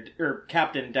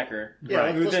Captain Decker. Yeah,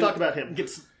 who let's then talk about him.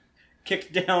 Gets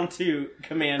kicked down to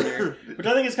Commander, which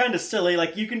I think is kind of silly.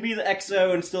 Like, you can be the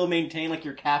XO and still maintain like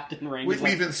your captain rank. We It's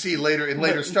like- even see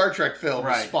later Star Trek films,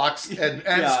 Right. Spock's and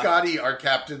Yeah. Scotty are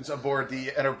captains aboard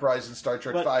the Enterprise in Star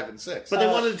Trek But- 5 and 6. But they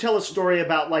wanted to tell a story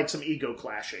about some ego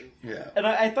clashing. yeah. And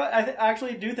I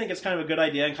actually do think it's kind of a good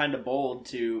idea and kind of bold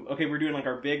to, okay, we're doing like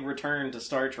our big return to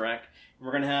Star Trek.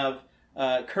 We're going to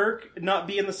have Kirk not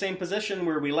be in the same position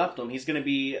where we left him. He's going to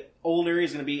be older.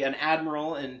 He's going to be an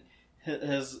admiral, and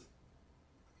his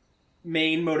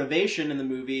main motivation in the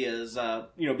movie is,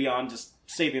 beyond just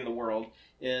saving the world,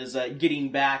 is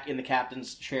getting back in the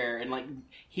captain's chair, and like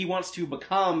he wants to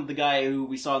become the guy who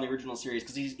we saw in the original series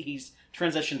because he's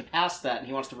transitioned past that and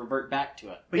he wants to revert back to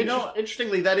it. But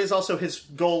Interestingly, that is also his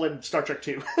goal in Star Trek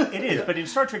 2. it is. But in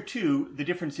Star Trek 2, the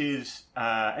difference is,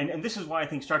 and this is why I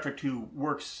think Star Trek 2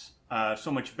 works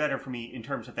so much better for me in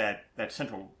terms of that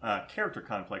central character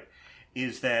conflict,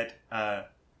 is that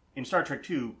in Star Trek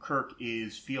 2, Kirk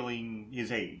is feeling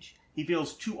his age. He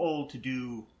feels too old to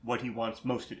do what he wants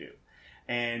most to do.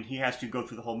 And he has to go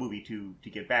through the whole movie to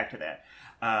get back to that.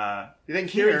 You think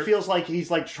here he feels like he's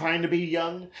trying to be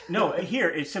young? No, here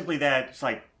it's simply that it's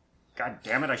like, God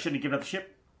damn it, I shouldn't have given up the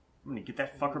ship. I'm going to get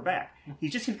that fucker back. He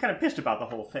just seems kind of pissed about the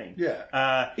whole thing.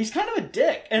 Yeah. He's kind of a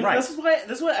dick, and Right. this is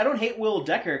why I don't hate Will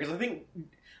Decker, because I think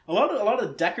a lot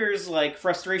of Decker's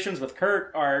frustrations with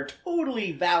Kirk are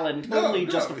totally valid, and totally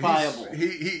justifiable.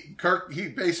 He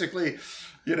basically,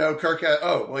 Kirk had,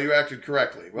 you acted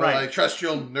correctly. Well, Right. I trust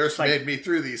you'll nurse-maid me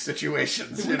through these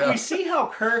situations, We see how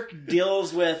Kirk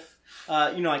deals with,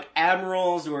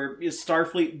 admirals or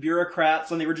Starfleet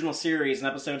bureaucrats on the original series in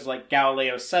episodes like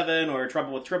Galileo 7 or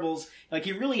Trouble with Tribbles. Like,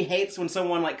 he really hates when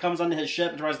someone comes onto his ship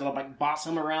and tries to boss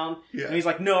him around. Yeah. And he's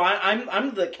like, no,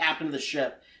 I'm the captain of the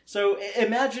ship. So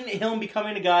imagine him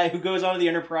becoming a guy who goes onto the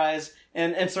Enterprise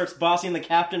and starts bossing the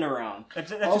captain around.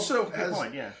 That's Also, a good as-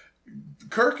 point, yeah.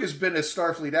 Kirk has been a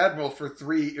Starfleet admiral for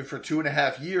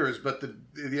 2.5 years, but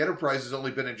the Enterprise has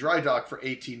only been in dry dock for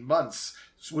 18 months.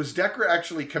 Was Decker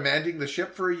actually commanding the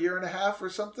ship for 1.5 years or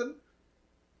something?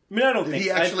 I mean, I don't Did think he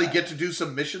so. actually get to do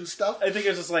some mission stuff? I think it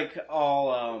was just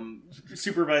all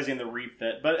supervising the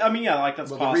refit. But I mean, yeah, that's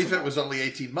Well, possible. the refit was only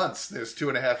 18 months. There's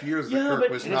 2.5 years that Yeah, Kirk but-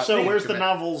 was And not. if so, being where's the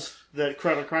commanded. novels that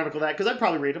chronicle that? Because I'd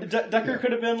probably read them. Decker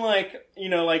could have been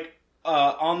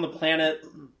on the planet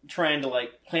trying to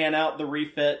like plan out the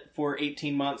refit for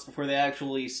 18 months before they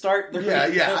actually start the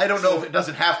refit. Yeah. I don't know if it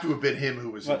doesn't have to have been him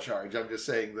who was in charge. I'm just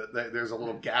saying that there's a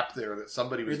little gap there that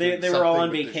somebody was doing They were all on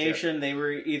something with the vacation. ship. They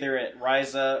were either at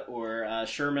Ryza or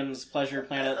Sherman's Pleasure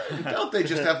Planet. Don't they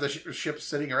just have the ship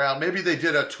sitting around? Maybe they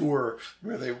did a tour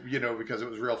where they, because it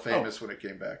was real famous when it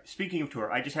came back. Speaking of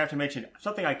tour, I just have to mention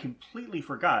something I completely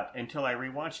forgot until I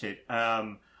rewatched it.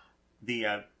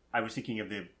 I was thinking of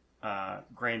the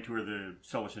Grand Tour of the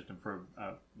Solar System for,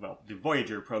 the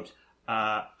Voyager probes.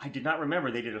 I did not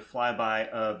remember they did a flyby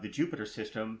of the Jupiter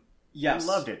system. Yes, I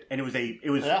loved it, and it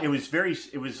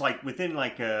was like within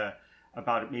like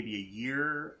about maybe a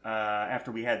year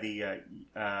after we had the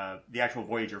actual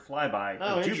Voyager flyby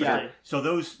of Jupiter. So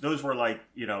those were like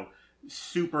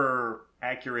super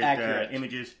accurate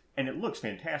images. And it looks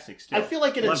fantastic still. I feel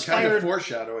like it inspired... Kind of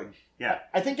foreshadowing. Yeah.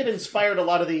 I think it inspired a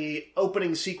lot of the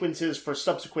opening sequences for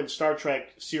subsequent Star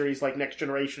Trek series like Next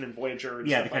Generation and Voyager and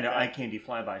the stuff kind of like eye candy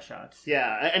flyby shots.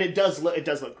 Yeah, and it does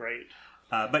look great.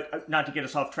 But not to get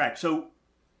us off track. So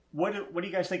what do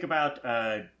you guys think about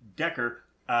Decker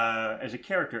as a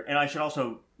character? And I should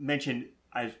also mention,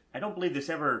 I don't believe this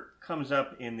ever comes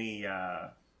up in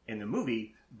the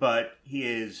movie, but he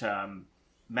is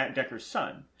Matt Decker's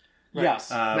son. Right.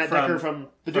 Yes. Matt Decker from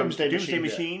the Doomsday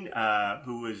Machine,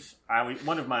 who was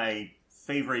one of my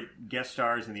favorite guest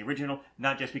stars in the original,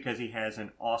 not just because he has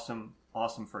an awesome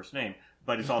first name,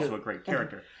 but is also a great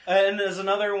character. And is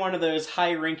another one of those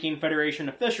high-ranking Federation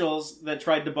officials that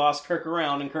tried to boss Kirk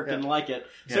around, and Kirk didn't like it.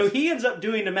 Yes. So he ends up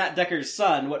doing to Matt Decker's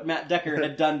son what Matt Decker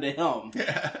had done to him.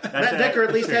 Matt Decker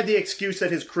at least had the excuse that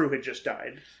his crew had just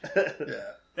died.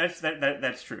 That's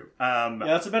true.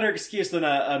 That's a better excuse than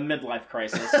a midlife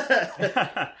crisis.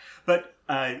 But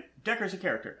Decker's a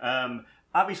character.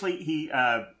 Obviously,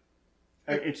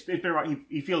 it's been wrong.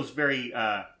 He feels very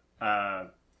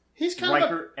he's kind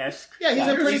Riker-esque. Yeah, he's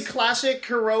a pretty classic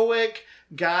heroic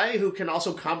guy who can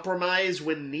also compromise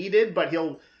when needed, but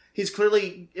he's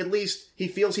clearly, at least he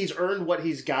feels he's earned what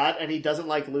he's got, and he doesn't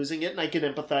like losing it. And I can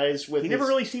empathize with. He never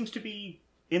really seems to be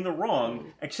in the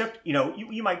wrong, except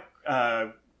you might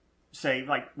say,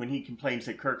 like, when he complains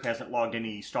that Kirk hasn't logged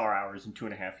any star hours in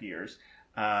 2.5 years.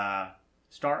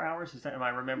 Star hours? Am I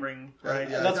remembering right?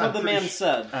 Yeah, that's what the man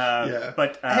said.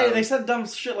 But hey, they said dumb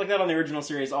shit like that on the original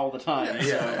series all the time.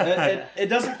 So it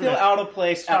doesn't feel out of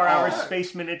place. Star hours,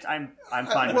 space minutes. I'm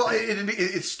fine. Well,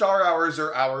 it's star hours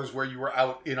or hours where you were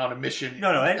out on a mission.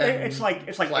 No, it's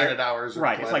like planet hours,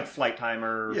 right? It's like flight time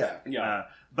or yeah.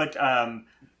 But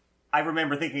I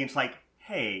remember thinking, it's like,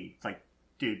 hey, it's like,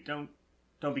 dude, don't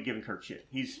be giving Kirk shit.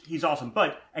 He's awesome,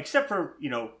 but except for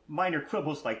minor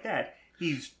quibbles like that.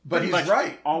 He's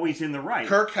right. Always in the right.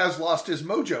 Kirk has lost his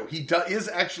mojo. He is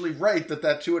actually right that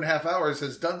 2.5 hours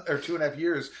has done, or 2.5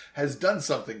 years has done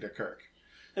something to Kirk.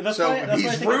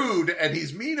 He's rude and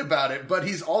he's mean about it, but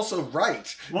he's also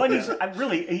right. Well, and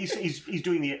he's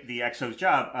doing the XO's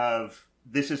job of,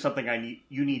 this is something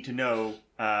you need to know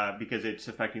because it's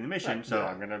affecting the mission. Right. So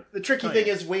I'm gonna. The tricky thing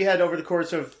is, we had over the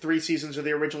course of 3 seasons of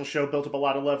the original show built up a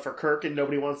lot of love for Kirk, and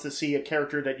nobody wants to see a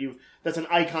character that's an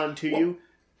icon to you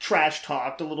trash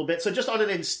talked a little bit. So just on an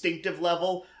instinctive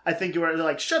level, I think you were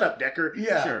like, shut up, Decker.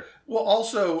 Yeah. Sure. Well,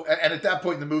 also, and at that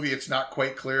point in the movie, it's not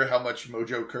quite clear how much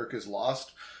mojo Kirk has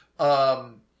lost.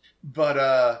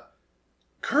 But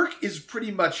Kirk is pretty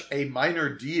much a minor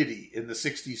deity in the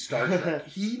 60s Star Trek.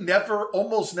 He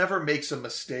almost never makes a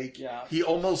mistake. Yeah. He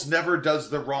almost never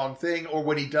does the wrong thing, or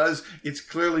when he does, it's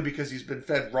clearly because he's been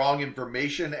fed wrong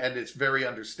information, and it's very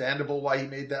understandable why he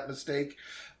made that mistake.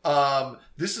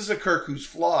 This is a Kirk who's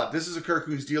flawed. This is a Kirk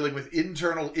who's dealing with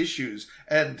internal issues.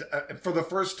 And for the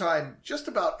first time, just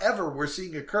about ever, we're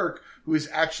seeing a Kirk who is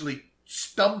actually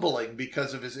stumbling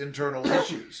because of his internal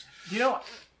issues.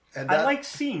 I like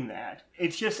seeing that.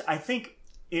 It's just, I think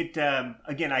it,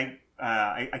 again,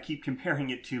 I keep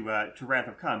comparing it to Wrath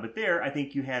of Khan, but there I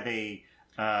think you have a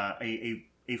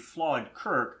flawed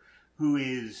Kirk who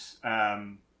is,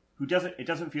 it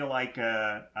doesn't feel like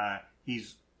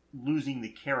he's losing the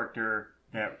character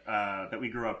that we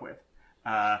grew up with.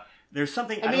 There's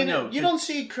something I don't know. You don't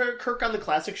see Kirk on the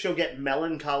classic show get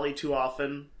melancholy too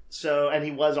often. So, and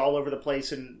he was all over the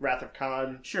place in Wrath of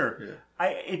Khan. Sure, yeah.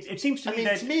 It seems to me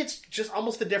that to me it's just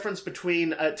almost the difference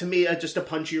between just a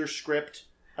punchier script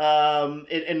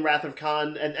in Wrath of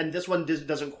Khan, and this one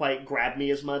doesn't quite grab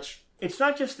me as much. It's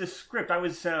not just the script.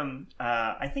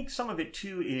 I think some of it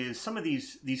too is some of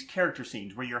these character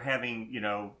scenes where you're having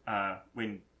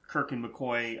when Kirk and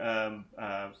McCoy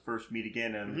first meet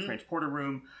again in the transporter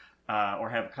room, or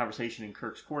have a conversation in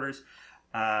Kirk's quarters.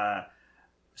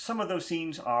 Some of those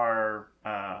scenes are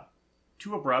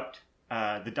too abrupt,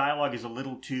 The dialogue is a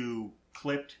little too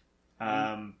clipped.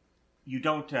 You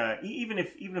don't even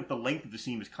if the length of the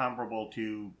scene is comparable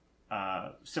to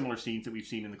similar scenes that we've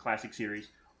seen in the classic series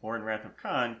or in Wrath of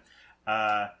Khan,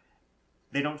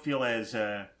 they don't feel as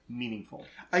meaningful.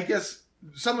 I guess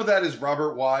some of that is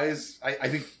Robert Wise. I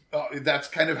think that's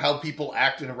kind of how people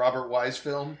act in a Robert Wise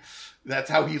film.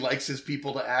 That's how he likes his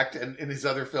people to act, and in his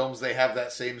other films, they have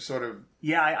that same sort of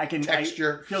I can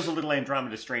texture. Feels a little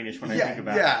Andromeda Strain-ish when I think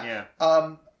about it. Yeah.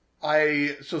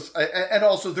 And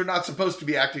also they're not supposed to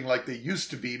be acting like they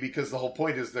used to be because the whole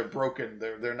point is they're broken.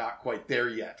 They're not quite there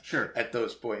yet. Sure. At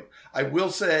those points, I will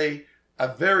say a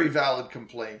very valid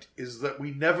complaint is that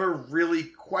we never really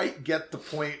quite get the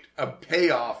point of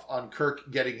payoff on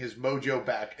Kirk getting his mojo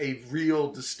back. A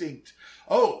real distinct,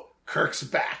 Kirk's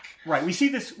back. Right. We see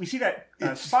that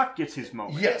Spock gets his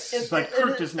moment. Yes. But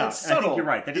Kirk does not. I think you're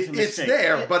right. That is a mistake. It's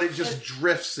there, but it just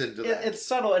drifts into that. It's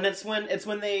subtle, and it's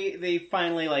when they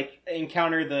finally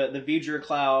encounter the V'ger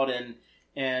cloud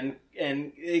and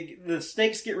the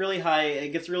stakes get really high. It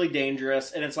gets really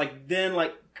dangerous, and it's then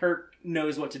Kirk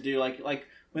knows what to do.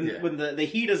 When the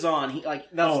heat is on,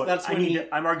 that's when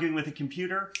I'm arguing with a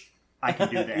computer. I can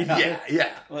do that. Yeah.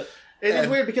 It's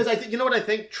weird because I think, you know what I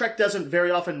think? Trek doesn't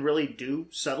very often really do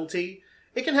subtlety.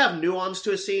 It can have nuance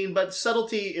to a scene, but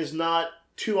subtlety is not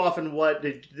too often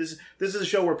this is a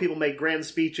show where people make grand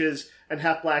speeches and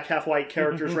half black, half white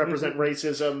characters represent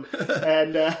racism.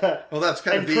 And well, that's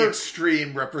kind of the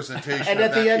extreme representation. And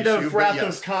at the end of Wrath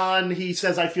of Khan, he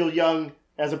says, "I feel young,"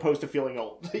 as opposed to feeling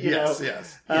old.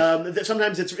 Yes.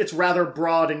 Sometimes it's rather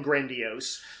broad and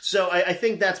grandiose. So I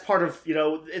think that's part of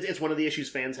it's one of the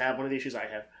issues fans have. One of the issues I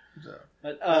have. So.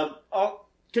 But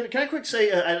can I quick say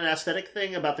an aesthetic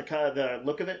thing about the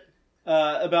look of it?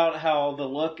 About how the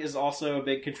look is also a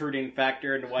big contributing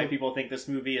factor into why people think this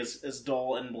movie is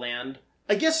dull and bland.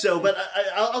 I guess so, but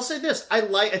I'll say this: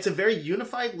 it's a very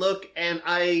unified look, and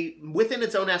within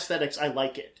its own aesthetics, I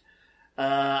like it.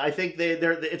 I think it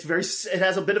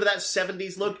has a bit of that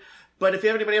 70s look. But if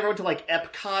anybody ever went to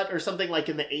Epcot or something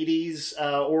in the 80s,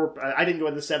 or I didn't go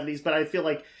in the 70s, but I feel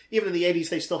like even in the 80s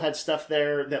they still had stuff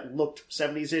there that looked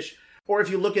 70s-ish. Or if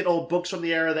you look at old books from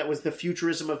the era that was the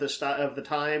futurism of the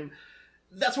time,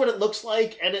 that's what it looks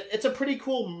like, and it's a pretty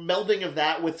cool melding of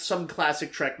that with some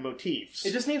classic Trek motifs.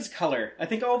 It just needs color. I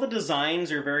think all the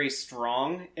designs are very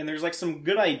strong, and there's some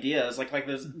good ideas, like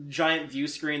this giant view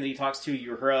screen that he talks to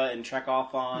Uhura and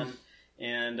Chekhov on,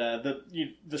 and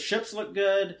the ships look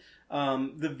good.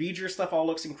 The V'ger stuff all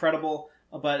looks incredible,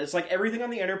 but it's everything on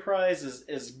the Enterprise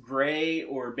is gray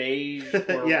or beige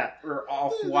or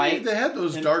off-white. They had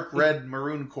those dark red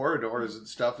maroon corridors and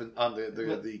stuff on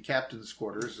the captain's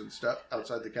quarters and stuff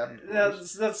outside the captain's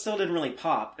quarters. That still didn't really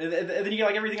pop. And then you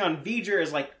get everything on V'ger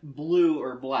is blue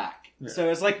or black. Yeah. So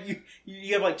it's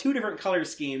you have two different color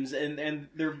schemes, and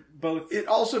they're both... It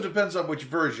also depends on which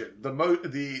version.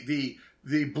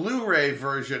 The Blu-ray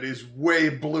version is way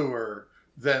bluer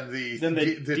than the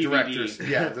director's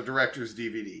the director's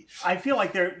DVD. I feel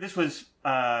like this was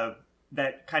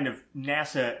that kind of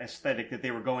NASA aesthetic that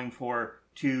they were going for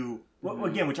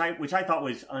again, which I thought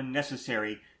was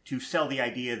unnecessary to sell the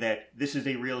idea that this is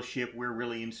a real ship, we're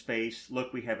really in space.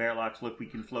 Look, we have airlocks. Look, we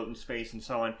can float in space, and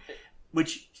so on.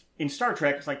 Which in Star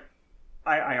Trek, it's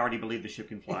I already believe the ship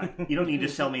can fly. You don't need to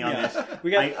sell me on this.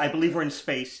 I believe we're in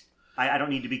space. I don't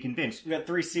need to be convinced. We got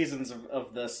 3 seasons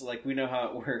of this. We know how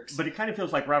it works. But it kind of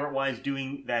feels like Robert Wise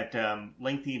doing that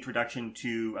lengthy introduction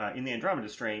to in the Andromeda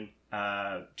Strain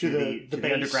to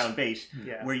the underground base,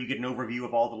 where you get an overview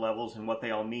of all the levels and what they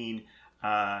all mean.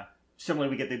 Similarly,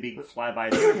 we get the big flyby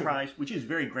of the Enterprise, which is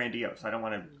very grandiose. I don't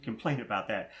want to complain about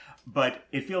that, but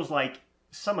it feels like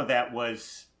some of that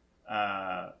was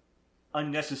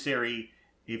unnecessary.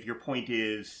 If your point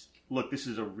is, look, this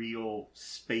is a real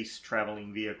space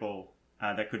traveling vehicle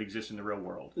that could exist in the real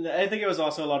world. I think it was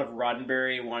also a lot of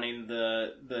Roddenberry wanting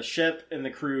the ship and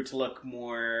the crew to look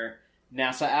more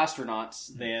NASA astronauts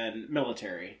than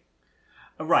military.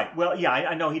 Right. Well, yeah,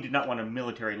 I know he did not want a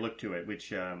military look to it,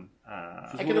 which one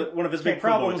of his big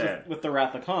problems with the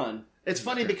Wrath of Khan. It's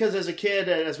funny because as a kid,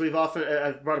 as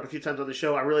I've brought up a few times on the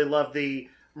show, I really loved the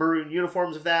maroon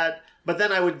uniforms of that. But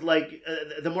then I would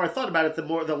the more I thought about it,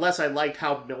 the less I liked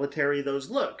how military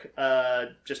those look.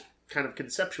 Just kind of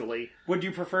conceptually. Would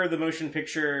you prefer the motion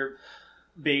picture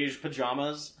beige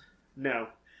pajamas? No.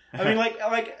 I mean,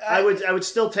 I would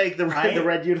still take the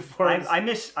red uniforms. I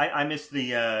miss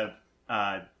the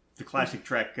classic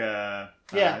Trek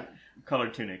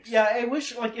colored tunics. Yeah, I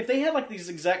wish if they had these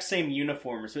exact same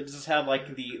uniforms, so it just had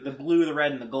the blue, the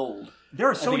red, and the gold. There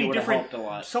are so many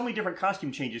different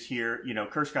costume changes here.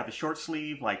 Kirk's got the short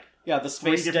sleeve, Yeah, the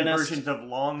three space different dentist. versions of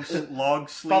log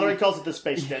sleeve. Father calls it the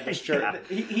space dentist shirt.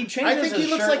 Yeah. He changes I think his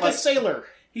he looks shirt like a sailor.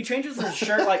 He changes his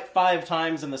shirt like 5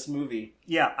 times in this movie.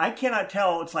 Yeah, I cannot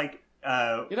tell. It's like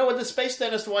You know, with the space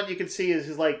dentist one, you can see is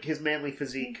his manly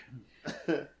physique.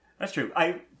 that's true.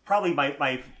 I probably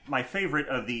my favorite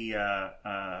of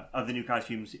the new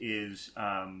costumes is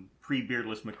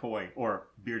pre-beardless McCoy or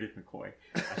bearded McCoy,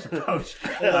 I suppose.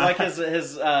 Like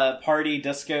his party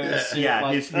disco suit. Yeah,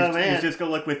 like, his man. disco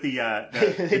look with the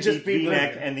They just beat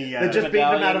V-neck and the They just beat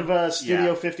him out of medallion. Studio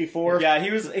Yeah. 54. yeah, he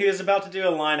was about to do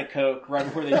a line of coke right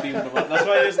before they beamed him up. That's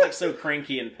why he was like so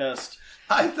cranky and pissed.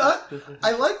 I thought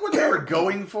I like what they were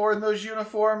going for in those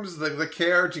uniforms. The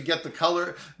care to get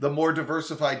the more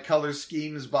diversified color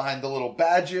schemes behind the little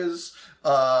badges,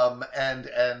 and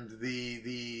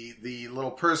the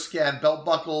little purse scan belt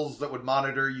buckles that would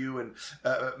monitor you and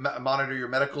monitor your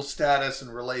medical status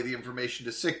and relay the information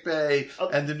to sickbay,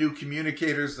 and the new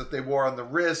communicators that they wore on the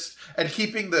wrist, and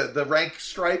keeping the rank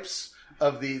stripes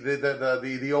of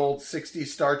the old 60s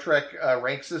Star Trek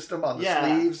rank system on the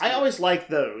sleeves. I always like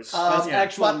those. That's yeah.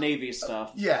 actual But- Navy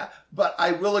stuff. Yeah, but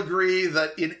I will agree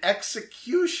that in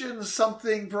execution,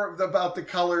 something about the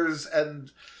colors,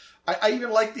 and I even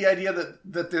like the idea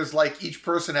that there's like each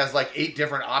person has like 8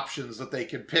 different options that they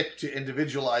can pick to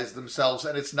individualize themselves,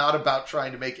 and it's not about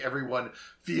trying to make everyone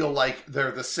feel like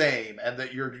they're the same and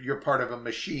that you're part of a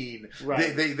machine.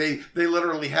 Right. They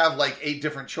literally have like 8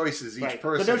 different choices each Right.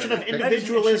 person. The notion of and they pick- That is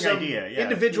an interesting individualism, idea, yeah.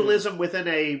 individualism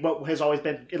within what has always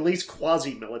been at least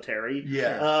quasi-military,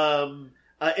 Yeah.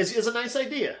 is a nice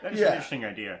idea. That's Yeah. an interesting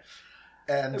idea.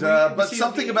 And We but see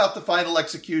something the- about the final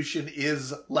execution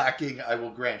is lacking, I will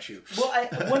grant you. Well,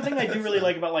 one thing I do really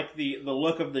like about like the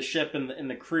look of the ship and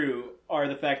the crew are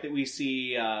the fact that we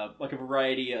see like a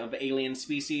variety of alien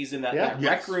species in that Yeah. rec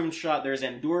Yes. room shot. There's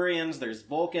Andorians, there's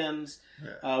Vulcans.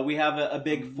 We have a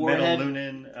big Metal forehead.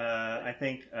 Lunan, I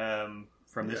think,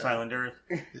 from this island Earth.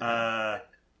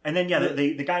 And then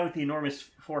the guy with the enormous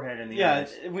forehead and the Yeah,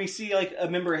 eyes. we see like a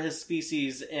member of his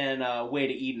species in Way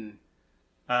to Eden.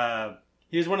 I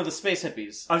He was one of the space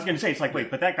hippies. was going to say, it's like,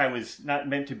 wait, but that guy was not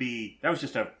meant to be. That was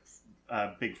just a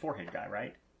big forehead guy,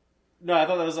 right? No, I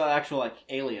thought that was an actual like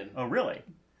alien. Oh, really?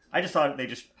 I just thought they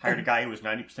just hired a guy who was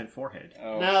 90% forehead.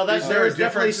 Oh. No, Is there a there's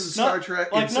definitely difference in Star not-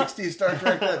 Trek like in not- 60s Star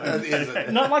Trek that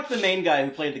isn't? Not like the main guy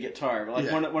who played the guitar, but like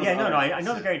Yeah. one of Yeah, the no, other I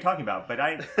know the guy you're talking about, but all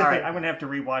right, I'm going to have to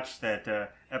rewatch that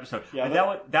episode. Yeah, And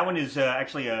that one is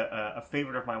actually a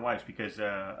favorite of my wife's because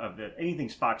of anything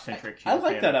Spock centric. I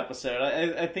like that episode.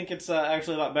 I think it's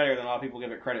actually a lot better than a lot of people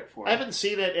give it credit for. I haven't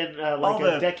seen it in All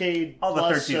a the- decade. All the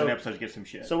plus, third season so, episodes get some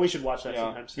shit. so we should watch that Yeah.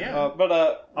 sometime soon. Yeah.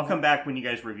 But I'll come back when you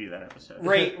guys review that episode.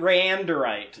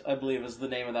 Rayandorite, I believe, is the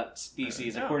name of that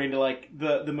species, Oh. according to like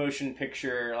the motion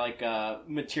picture like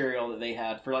material that they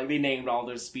had for like they named all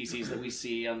those species that we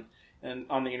see on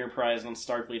the Enterprise and on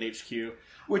Starfleet HQ.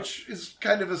 Which is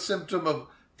kind of a symptom of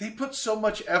they put so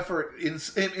much effort in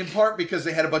part because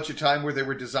they had a bunch of time where they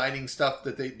were designing stuff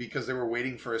because they were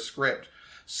waiting for a script.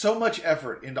 So much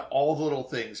effort into all the little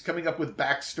things, coming up with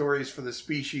backstories for the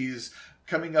species,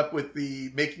 coming up with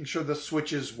making sure the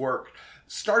switches work.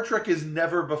 Star Trek has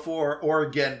never before or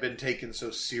again been taken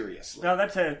so seriously. No,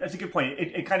 that's a good point.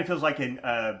 It kind of feels like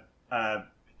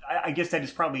I guess that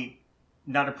is probably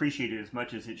not appreciated as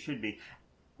much as it should be.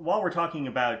 While we're talking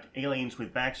about aliens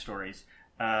with backstories,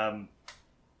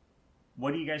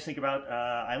 what do you guys think about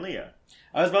Ilea?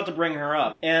 I was about to bring her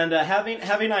up, and having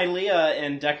Ilea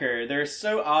and Decker, they're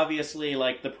so obviously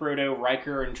like the proto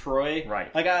Riker and Troy.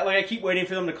 Right. Like I keep waiting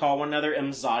for them to call one another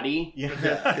Mzadi.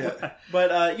 Yeah.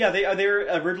 But they were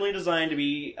originally designed to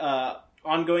be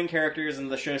ongoing characters in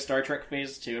the show Star Trek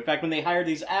Phase 2. In fact, when they hired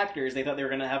these actors, they thought they were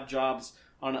going to have jobs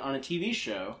on a TV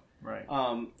show. Right.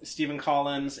 Stephen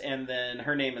Collins, and then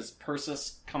her name is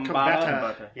Persis Kambata.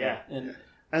 Kambata. Yeah. And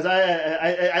As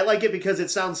I like it because it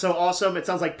sounds so awesome. It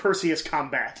sounds like Perseus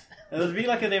Combat. it would be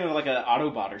like the name of like an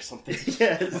Autobot or something.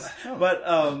 Yes. But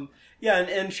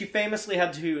and she famously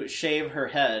had to shave her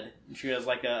head. She was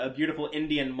like a beautiful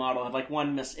Indian model, had like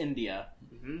one Miss India,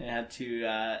 and had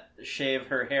to shave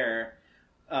her hair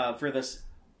for this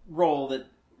role that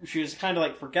she was kind of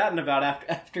like forgotten about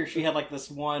after she had like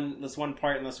this one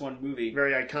part in this one movie.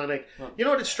 Very iconic. You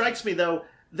know what? It strikes me though.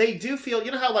 They do feel,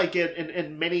 you know how like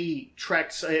in many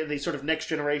Treks, in the sort of Next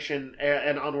Generation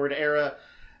and onward era,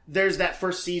 there's that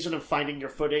first season of finding your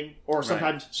footing, or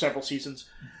sometimes several seasons.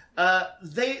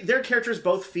 Their characters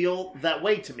both feel that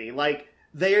way to me. Like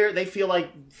they feel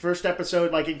like first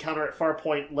episode, like Encounter at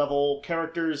Farpoint level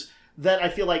characters that I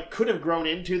feel like could have grown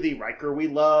into the Riker we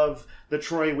love, the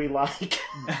Troy we like.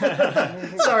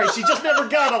 Sorry, she just never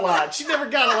got a lot. She never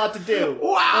got a lot to do.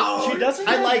 Wow, She doesn't.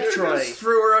 I like You Troy. just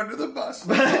threw her under the bus.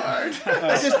 Hard.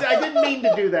 I didn't mean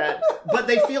to do that, but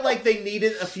they feel like they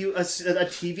needed a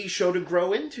TV show to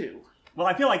grow into. Well,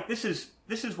 I feel like this is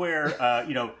where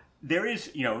there is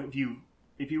if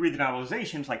you read the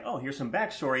novelization, it's like, oh, here's some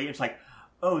backstory. It's like,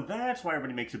 oh, that's why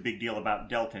everybody makes a big deal about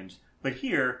Deltans. But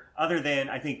here, other than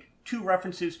I think 2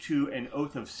 references to an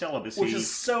oath of celibacy, Which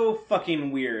is so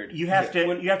fucking weird. you have to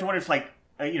wonder. It's like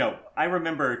I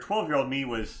remember 12-year-old me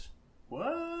was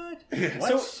what?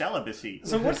 What's celibacy?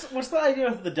 So what's the idea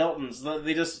with the Deltans?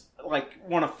 They just like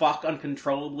want to fuck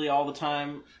uncontrollably all the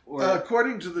time, or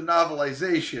According to the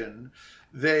novelization,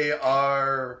 they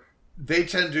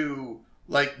tend to.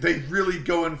 Like, they really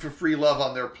go in for free love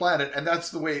on their planet, and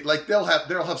that's the way. Like, they'll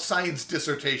have science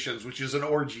dissertations, which is an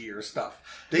orgy or stuff.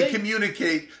 They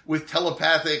communicate with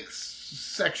telepathic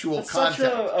sexual it's content.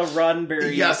 such a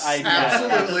Roddenberry Yes, idea.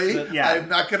 absolutely. Yeah. I'm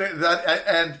not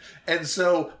gonna and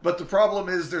so, but the problem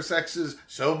is their sex is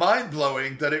so mind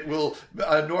blowing that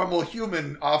a normal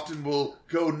human often will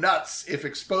go nuts if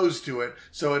exposed to it.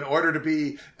 So, in order to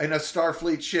be in a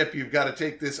Starfleet ship, you've got to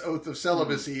take this oath of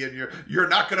celibacy, and you're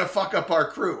not going to fuck up our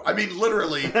crew. I mean,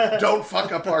 literally, don't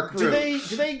fuck up our crew. Do they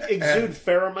exude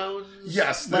pheromones?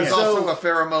 Yes, there's Like, so also a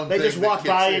pheromone. They thing just that walk kicks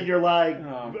by in. and you're like, in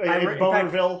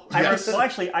Bonerville. Yes. Well,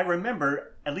 actually, I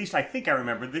remember. At least I think I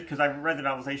remember this because I read the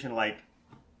novelization like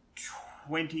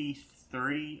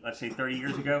 30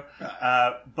 years ago.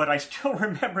 But I still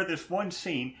remember this one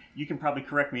scene. You can probably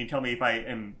correct me and tell me if I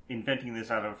am inventing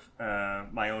this out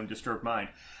of my own disturbed mind.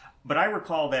 But I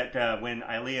recall that when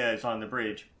Ilea is on the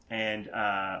bridge, and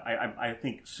I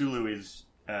think Sulu is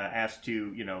asked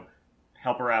to,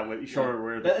 help her out with show her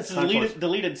where the It's a concourse-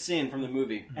 deleted scene from the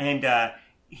movie. and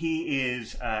he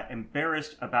is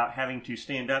embarrassed about having to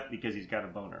stand up because he's got a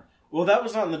boner. Well, that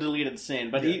was not in the deleted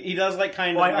scene, but he does like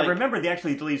kind Well, of. I like, remember the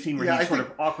actually deleted scene where Yeah, he's I sort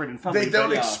think of awkward and fumbling. They don't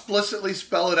but- explicitly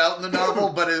spell it out in the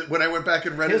novel, but when I went back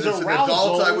and read His it as an arousal-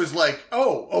 adult, I was like,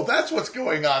 "Oh, that's what's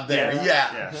going on there."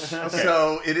 Yeah. Yeah. Okay.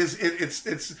 So it is.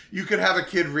 It's. You could have a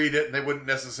kid read it, and they wouldn't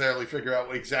necessarily figure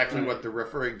out exactly what they're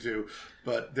referring to,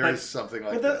 but there is something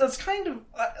like But that. that's kind of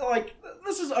like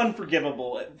this is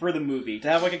unforgivable for the movie to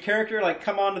have like a character like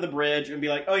come onto the bridge and be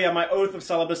like, "Oh yeah, my oath of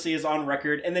celibacy is on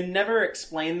record," and then never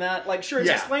explain that. Like, sure, it's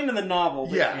Yeah. explained in the novel,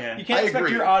 but Yeah. you can't I expect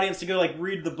agree. your audience to go like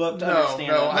read the book to No, understand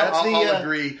no, it. I'll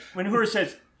agree. When Uhura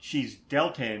says she's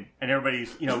Deltan, and everybody's,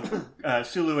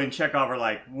 Sulu and Chekhov are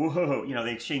like, whoa,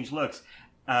 they exchange looks.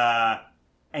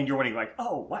 And you're wondering, like,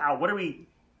 oh, wow, what are we...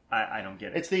 I don't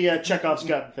get it. It's the Chekhov's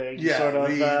gun thing. Yeah, sort of.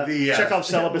 the Chekhov's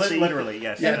celibacy. Literally,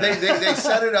 yes. Yeah, they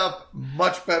set it up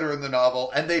much better in the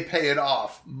novel, and they pay it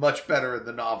off much better in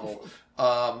the novel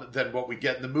than what we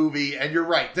get in the movie. And you're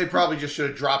right; they probably just should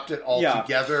have dropped it all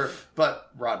together. But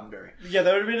Roddenberry, Yeah,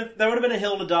 that would have been a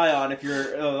hill to die on if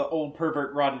you're old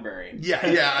pervert Roddenberry.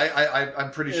 yeah,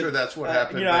 I'm pretty sure that's what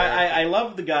happened. there. I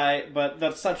love the guy, but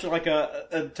that's such like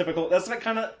a typical. That's like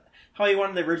kind of how he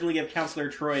wanted to originally give Counselor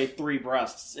Troy 3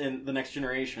 breasts in The Next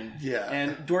Generation. Yeah.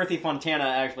 And Dorothy Fontana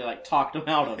actually like talked him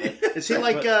out of it. Is he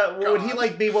like? Would he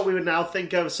like be what we would now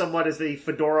think of somewhat as the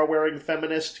fedora wearing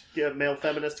feminist, male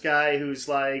feminist guy who's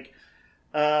like,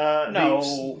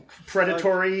 No.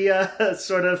 predatory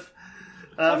sort of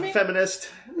mean- feminist?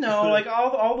 No, like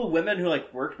all the women who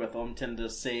like worked with him tend to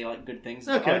say like good things.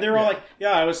 Okay, They were all like,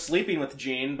 "Yeah, I was sleeping with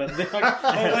Gene," but they,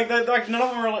 like none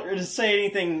of them were like, to say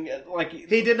anything like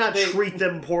He did not treat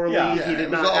them poorly. Yeah. Yeah, He did it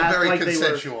was not all act very like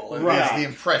consensual. they It were. was Right. the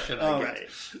impression I get. Right.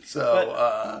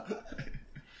 So,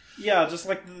 Yeah, just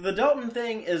like the Delton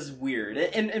thing is weird,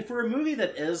 and for a movie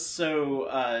that is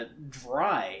so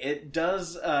dry, it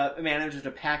does manage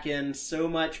to pack in so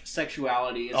much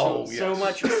sexuality, and Oh, so yes.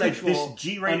 much sexual This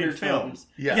G-rated film. undertones.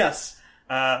 Yeah. Yes,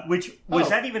 Which, was Oh.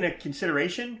 that even a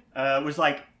consideration? Was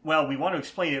like, well, we want to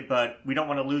explain it, but we don't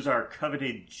want to lose our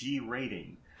coveted G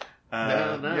rating.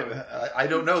 No. yeah, I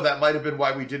don't know. That might have been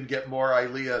why we didn't get more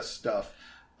Ilea stuff.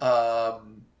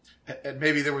 And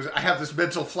maybe I have this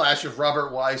mental flash of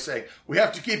Robert Wise saying, we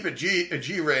have to keep it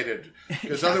G-rated,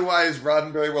 because otherwise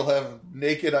Roddenberry will have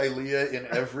naked Ilea in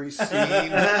every scene.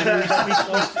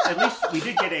 At least we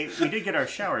did get our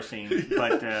shower scene,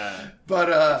 but But,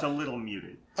 it's a little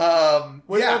muted. Well,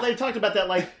 yeah. they talked about that.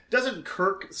 Like, doesn't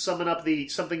Kirk summon up the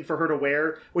something for her to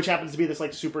wear, which happens to be this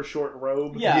like super short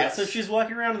robe? yeah. Yes. So she's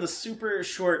walking around in the super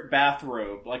short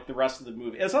bathrobe, like the rest of the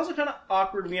movie. It's also kind of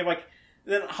awkward when you have like.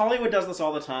 Then Hollywood does this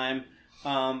all the time,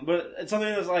 but it's something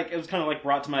that's like it was kind of like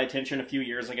brought to my attention a few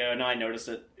years ago, and now I noticed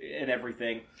it in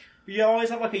everything. You always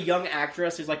have like a young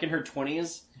actress who's like in her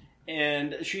 20s,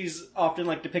 and she's often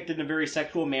like depicted in a very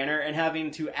sexual manner, and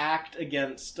having to act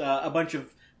against a bunch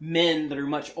of men that are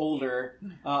much older,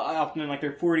 often in like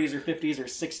their 40s or 50s or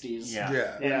 60s.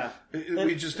 Yeah.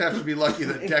 We just have to be lucky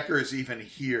that Decker is even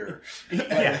here.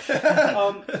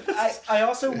 I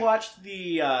also watched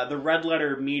the Red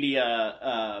Letter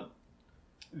Media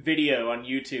video on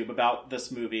YouTube about this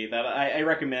movie that I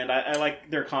recommend. I like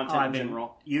their content in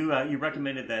general. You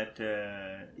recommended that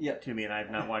to me, and I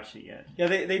have not watched it yet. Yeah,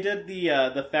 they did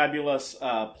the fabulous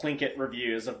Plinkett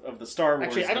reviews of the Star Wars.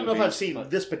 Actually, I don't know if movies, I've seen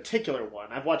this particular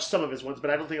one. I've watched some of his ones, but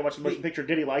I don't think I watched the motion picture.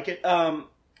 Did he like it?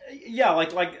 Yeah,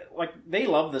 like they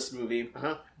love this movie.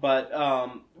 Uh-huh. But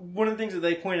one of the things that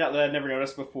they pointed out that I'd never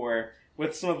noticed before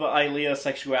with some of the Ilia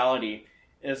sexuality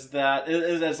is that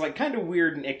it's like kind of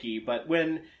weird and icky. But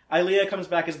when Ilia comes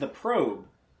back as the Probe,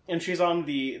 and she's on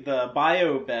the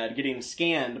bio bed getting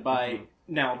scanned by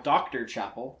now Dr.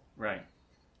 Chapel, right?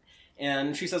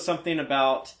 And she says something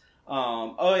about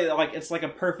like it's like a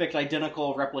perfect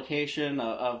identical replication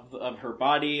of her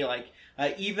body, like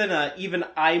even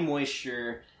eye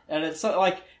moisture. And it's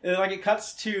like it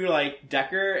cuts to like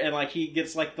Decker, and like he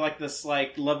gets like this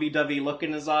like lovey-dovey look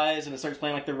in his eyes, and it starts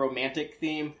playing like the romantic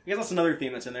theme. I guess that's another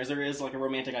theme that's in there. There is like a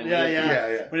romantic idea.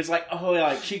 Yeah. But it's like, oh,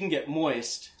 like she can get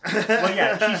moist. Well,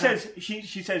 yeah.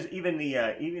 She says even the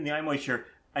eye moisture,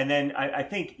 and then I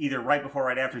think either right before or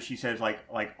right after she says like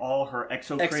all her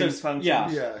exocrine functions.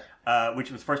 Yeah.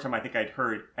 Which was the first time I think I'd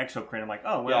heard exocrine. I'm like,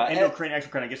 oh, well, endocrine,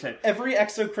 exocrine, I guess that... Every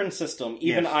exocrine system,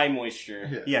 even eye moisture.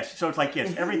 Yeah. Yes, so it's like,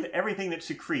 yes, everything that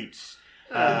secretes,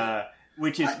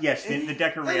 which is, yes, the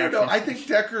Decker reaction. I don't know. I think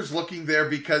Decker's looking there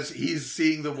because he's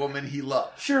seeing the woman he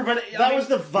loves. Sure, but... that was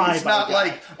the vibe. It's not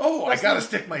like, I gotta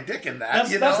stick my dick in that.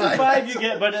 That's the vibe you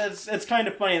get, but it's kind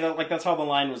of funny that that's how the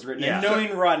line was written. Yeah. And knowing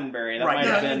Roddenberry, that might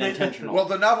have been intentional. Well,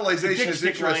 the novelization the is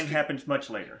dick line interesting. happens much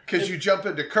later. Because you jump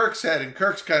into Kirk's head, and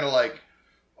Kirk's kind of like,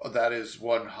 oh, that is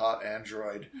one hot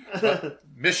android.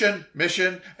 Mission.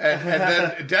 And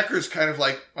then Decker's kind of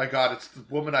like, my God, it's the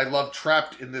woman I love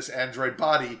trapped in this android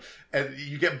body. And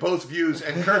you get both views.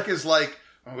 And Kirk is like,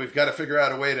 oh, we've got to figure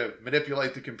out a way to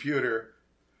manipulate the computer.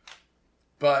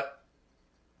 But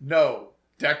no,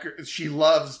 Decker, she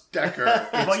loves Decker.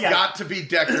 It's got to be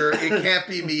Decker. It can't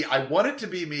be me. I want it to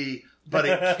be me, but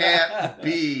it can't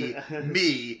be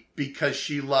me because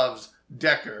she loves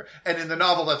Decker. And in the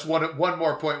novel, that's one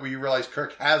more point where you realize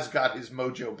Kirk has got his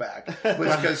mojo back.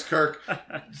 Was because Kirk,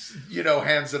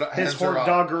 hands his her off.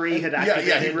 doggery had activated.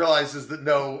 Yeah, he realizes that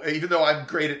no, even though I'm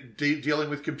great at dealing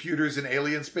with computers and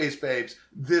alien space babes,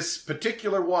 this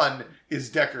particular one is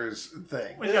Decker's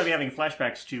thing. Well, he's got to be having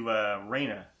flashbacks to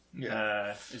Reyna.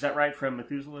 Yeah. Is that right, from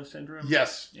Methuselah Syndrome?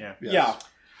 Yes. Yeah. Yes. Yeah.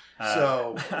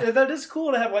 So that is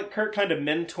cool to have like Kirk kind of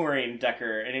mentoring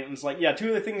Decker, and it's like, two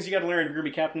of the things you got to learn if you're gonna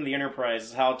be captain of the Enterprise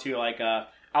is how to like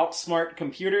outsmart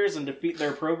computers and defeat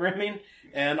their programming,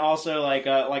 and also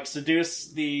like seduce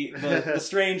the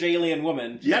strange alien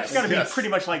woman. That's got to be pretty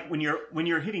much like when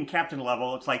you're hitting captain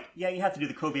level. It's like, you have to do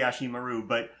the Kobayashi Maru,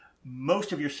 but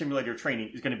most of your simulator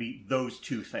training is going to be those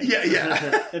two things.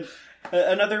 Yeah.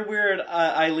 Another weird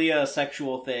Ilia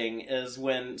sexual thing is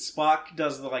when Spock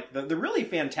does the really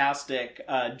fantastic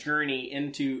journey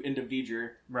into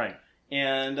V'Ger, right?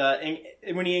 And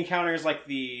when he encounters like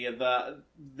the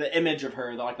image of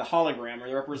her, the hologram or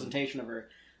the representation of her,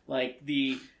 like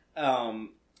the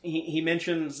he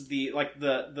mentions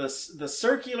the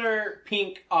circular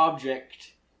pink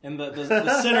object in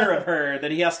the center of her that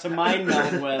he has to mind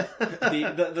meld with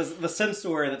the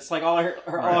sensor that's like all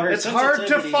her it's hard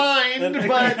to find,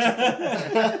 but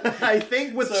I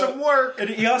think with some work.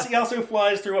 And he also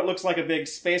flies through what looks like a big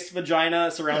space vagina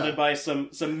surrounded by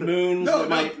some moons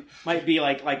that might be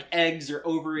like eggs or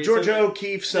ovaries. Georgia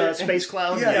O'Keeffe's Space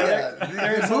Cloud.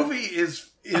 The movie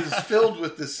is filled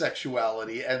with this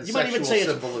sexuality and you sexual might even say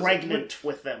symbolism. It's pregnant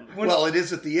with them. Well, it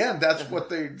is at the end. That's what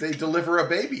they deliver a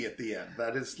baby at the end.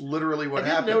 That is literally what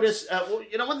happens. I did notice,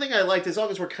 one thing I liked, as long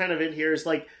as we're kind of in here, is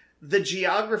like the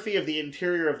geography of the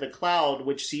interior of the cloud,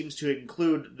 which seems to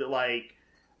include like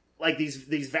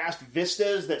these vast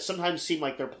vistas that sometimes seem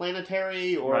like they're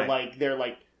planetary or like they're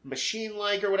like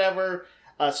machine-like or whatever.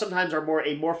 Sometimes are more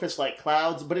amorphous like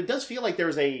clouds, but it does feel like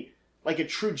there's a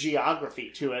true geography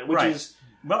to it, which is.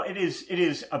 Well, it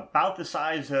is about the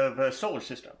size of a solar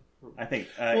system, I think.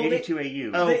 82 AU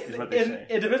is what they say.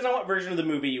 It depends on what version of the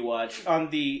movie you watch.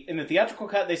 In the theatrical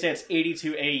cut, they say it's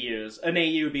 82 AUs, an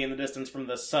AU being the distance from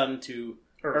the sun to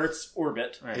Earth's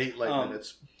orbit. Right. 8 light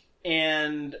minutes.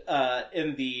 And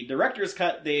in the director's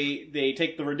cut, they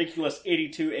take the ridiculous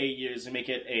 82 AUs and make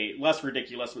it a less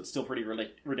ridiculous, but still pretty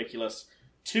ridiculous,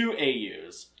 2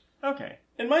 AUs. Okay.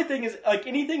 And my thing is, like,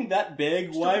 anything that big,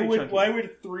 Still why pretty would chunky. why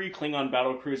would 3 Klingon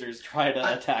battle cruisers try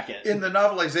to attack it? In the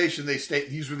novelization, they state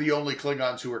these were the only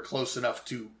Klingons who were close enough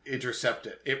to intercept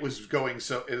it. It was going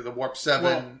the warp 7.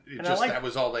 Well, and That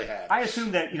was all they had. I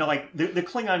assume that, like, the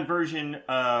Klingon version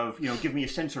of, give me a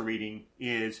sensor reading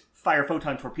is fire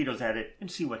photon torpedoes at it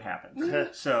and see what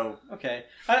happens. So, Okay.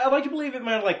 I'd like to believe it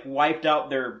might have, like, wiped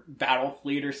out their battle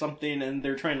fleet or something, and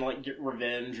they're trying to, like, get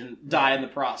revenge and die in the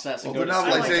process. And Well, the go to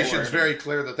novelization is Skywarp. very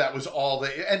clear that was all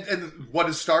they... And what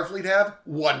does Starfleet have?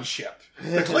 1 ship.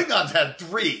 The Klingons had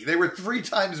 3. They were 3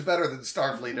 times better than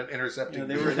Starfleet at intercepting.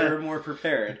 They were more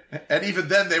prepared. And even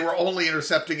then, they were only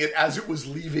intercepting it as it was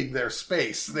leaving their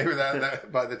space. They were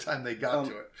that by the time they got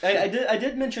to it. I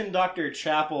did mention Dr.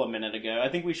 Chapel a minute ago. I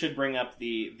think we should bring up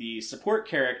the support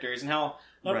characters and how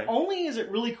not Right. only is it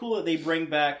really cool that they bring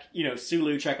back,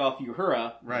 Sulu, Chekhov,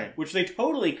 Uhura, right. which they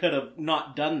totally could have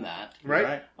not done that.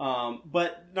 Right?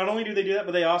 But not only do they do that,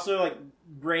 but they also like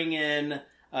bring in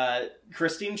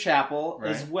Christine Chapel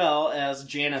Right. as well as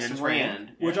Janice Janice Rand,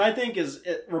 Rand, which I think is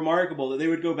remarkable that they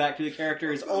would go back to the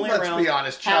characters only Let's around be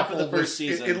honest, half Chapel of the first was,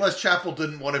 season. unless Chapel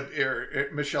didn't want to, or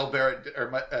Michelle Barrett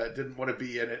didn't want to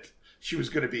be in it, she was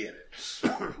going to be in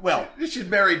it. Well, She's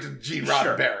married to Gene sure.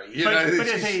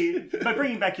 Roddenberry. But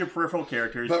bringing back your peripheral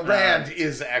characters. But Rand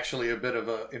is actually a bit of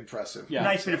a impressive. Yeah.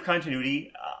 Nice bit of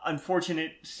continuity.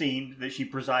 Unfortunate scene that she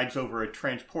presides over a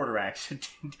transporter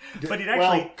accident. But it actually...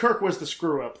 Well, Kirk was the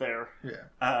screw up there.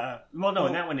 Yeah.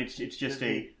 in that one it's just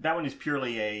that one is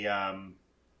purely a,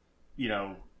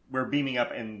 we're beaming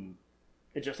up and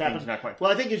It just things happened. not quite.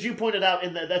 Well, I think as you pointed out,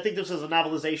 I think this is a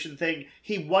novelization thing.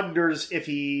 He wonders if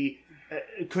he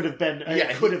could have been,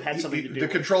 could have had something to do The with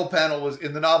it. control panel was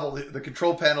in the novel. The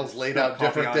control panel's laid Spilled out coffee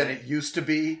different on than it. it used to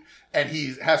be, and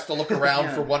he has to look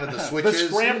around for one of the The switches.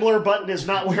 scrambler button is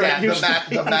not where Yeah, it the, used to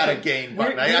be. the Matagain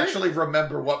button. I We're- actually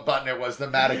remember what button it was, the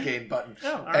Matagain button.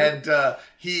 Oh, all right. And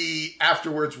he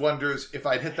afterwards wonders, if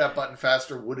I'd hit that button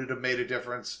faster, would it have made a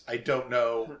difference? I don't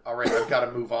know. All right, I've got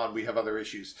to move on. We have other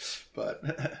issues. But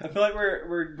I feel like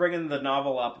we're bringing the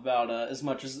novel up about as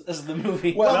much as the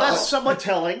movie. Well, Well, that's somewhat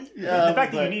telling. The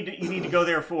fact that you need to go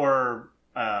there for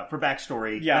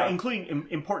backstory, Yeah.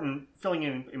 including filling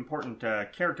in important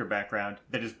character background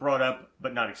that is brought up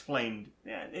but not explained.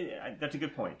 That's a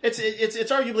good point. It's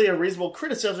arguably a reasonable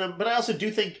criticism, but I also do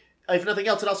think, if nothing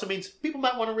else, it also means people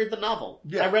might want to read the novel.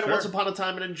 Yeah, I read it sure. once upon a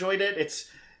time and enjoyed it.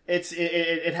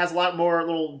 It has a lot more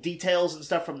little details and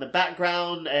stuff from the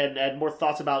background and more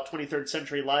thoughts about 23rd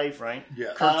century life. Right?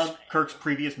 yeah, Kirk's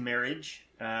previous marriage.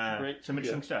 Some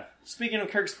interesting stuff. Speaking of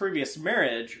Kirk's previous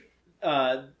marriage,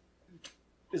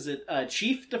 is it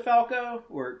Chief DeFalco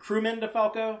or Crewman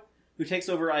DeFalco, who takes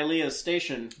over Ilea's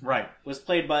station, Right. was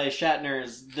played by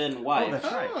Shatner's then wife. Oh, that's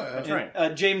right. Oh, That's And,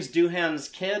 right. James Doohan's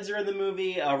kids are in the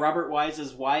movie. Robert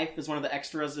Wise's wife is one of the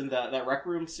extras in that rec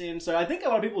room scene. So I think a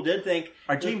lot of people did think.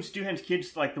 Are James Doohan's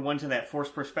kids like the ones in that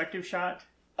forced perspective shot?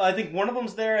 I think one of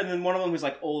them's there, and then one of them who's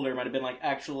like older might have been like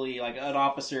actually like an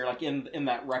officer like in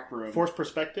that rec room. Forced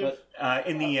perspective.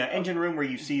 In the engine room where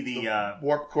you see the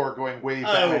warp core going way Oh,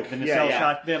 back. the nacelle yeah.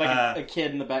 shot. They had like a kid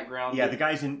in the background. Yeah, the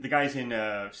guys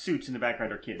in suits in the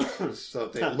background are kids. So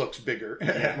that it looks bigger.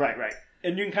 Right.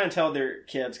 And you can kind of tell they're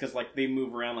kids because like they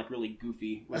move around like really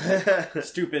goofy with like,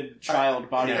 stupid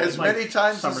child body. Yeah, As like many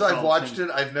times as I've somersaults watched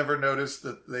and- it, I've never noticed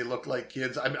that they look like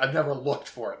kids. I've never looked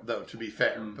for it, though, to be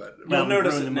fair. But You'll we've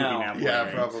notice ruined it the movie now. Yeah, for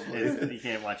you. probably. You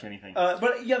can't watch anything.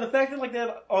 But yeah, the fact that like they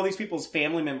had all these people's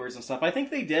family members and stuff, I think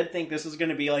they did think this was going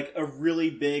to be like a really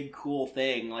big, cool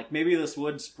thing. Like maybe this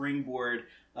would springboard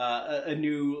a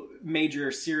new major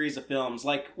series of films,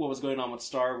 like what was going on with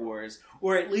Star Wars,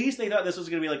 or at least they thought this was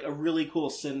going to be like a really cool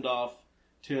send off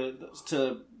to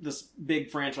this big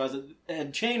franchise that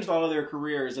had changed all of their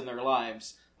careers and their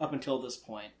lives up until this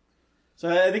point. So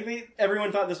I think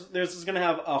everyone thought this was going to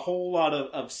have a whole lot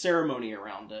of ceremony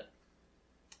around it.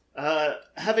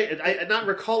 Not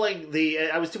recalling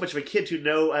I was too much of a kid to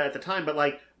know at the time, but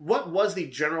like, what was the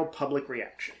general public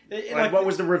reaction? Like, what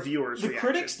was the reviewers' The reaction?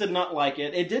 critics did not like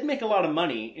it. It did make a lot of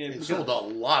money. it sold a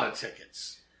lot of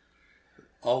tickets.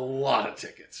 A lot of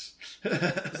tickets.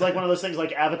 It's like one of those things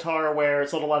like Avatar, where it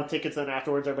sold a lot of tickets, and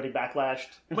afterwards everybody backlashed.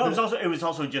 Well, it was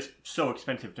also just so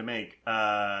expensive to make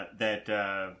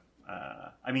that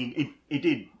I mean it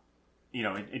did,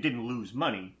 it didn't lose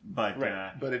money, but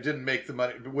Right. But it didn't make the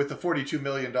money. With the $42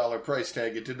 million price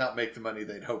tag, it did not make the money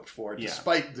they'd hoped for, Yeah.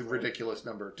 despite the ridiculous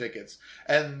number of tickets.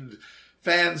 And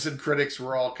fans and critics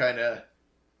were all kind of,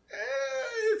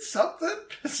 it's something.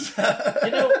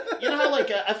 You know how like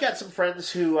I've got some friends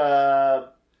who I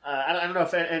don't know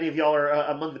if any of y'all are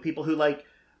among the people who like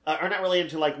are not really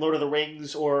into like Lord of the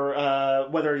Rings or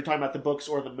whether you're talking about the books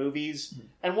or the movies.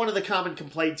 And one of the common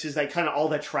complaints is that kind of all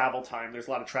that travel time. There's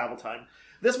a lot of travel time.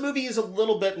 This movie is a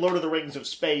little bit Lord of the Rings of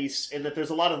space in that there's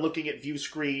a lot of looking at view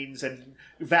screens and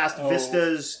vast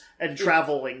vistas and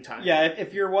traveling time. Yeah,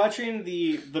 if you're watching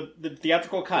the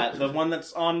theatrical cut, the one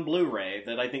that's on Blu-ray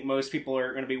that I think most people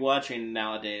are going to be watching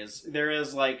nowadays, there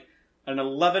is like an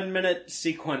 11-minute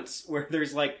sequence where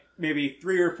there's like maybe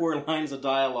 3 or 4 lines of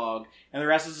dialogue, and the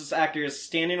rest is just actors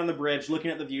standing on the bridge looking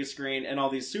at the view screen and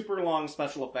all these super long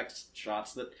special effects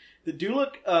shots that do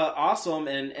look awesome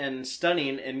and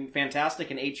stunning and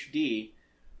fantastic in HD.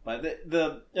 But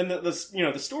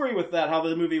the story with that, how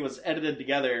the movie was edited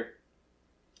together,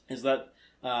 is that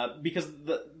because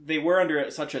they were under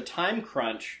such a time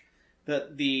crunch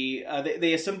that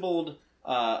they assembled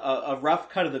a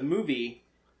rough cut of the movie,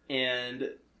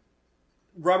 and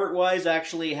Robert Wise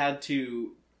actually had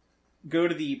to go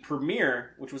to the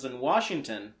premiere, which was in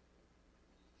Washington.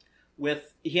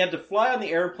 He had to fly on the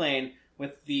airplane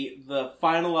with the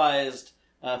finalized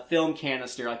film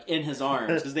canister like in his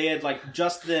arms because they had like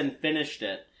just then finished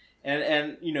it,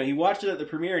 and he watched it at the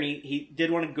premiere, and he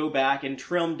did want to go back and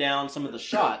trim down some of the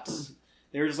shots.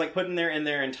 They were just like put in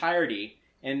their entirety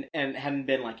and hadn't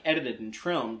been like edited and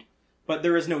trimmed, but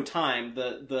there was no time.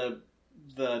 The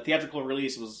theatrical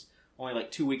release was only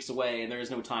like 2 weeks away, and there was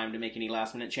no time to make any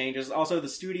last minute changes. Also, the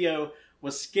studio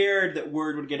was scared that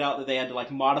word would get out that they had to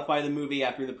like modify the movie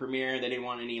after the premiere. They didn't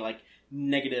want any like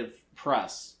negative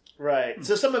press. Right.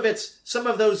 So some of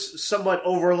those somewhat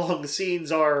overlong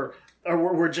scenes were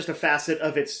just a facet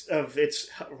of its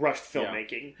rushed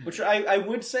filmmaking. Yeah. Which I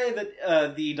would say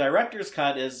that the director's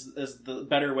cut is the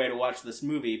better way to watch this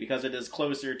movie because it is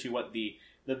closer to what the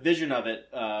vision of it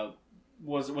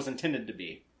was intended to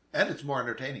be. And it's more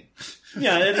entertaining.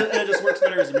 Yeah, it just works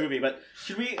better as a movie. But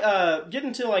should we get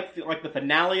into like the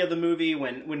finale of the movie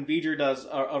when V'ger does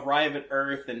arrive at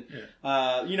Earth? And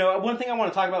one thing I want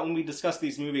to talk about when we discuss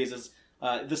these movies is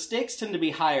the stakes tend to be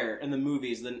higher in the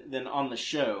movies than on the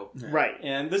show. Right.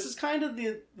 And this is kind of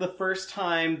the first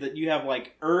time that you have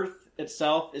like Earth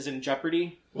itself is in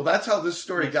jeopardy. Well, that's how this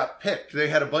story got picked. They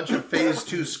had a bunch of Phase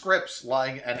 2 scripts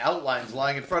and outlines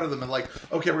lying in front of them and like,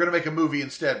 okay, we're going to make a movie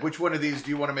instead. Which one of these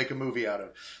do you want to make a movie out of?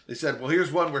 They said, well, here's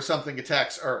one where something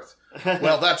attacks Earth.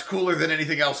 Well, that's cooler than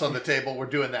anything else on the table. We're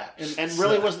doing that. And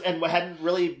really wasn't, and hadn't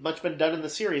really much been done in the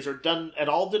series or done at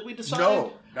all, did we decide?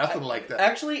 No, nothing like that.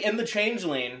 Actually, in The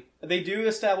Changeling, they do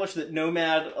establish that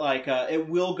Nomad, it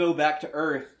will go back to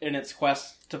Earth in its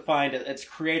quest to find its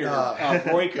creator,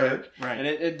 Roy Kirk. Right. And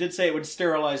it did say it would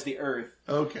sterilize the Earth.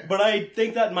 Okay. But I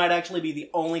think that might actually be the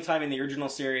only time in the original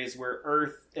series where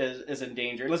Earth is in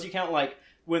danger. Unless you count, like,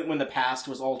 when the past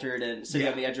was altered and City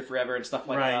on the Edge of Forever and stuff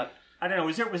like that. I don't know.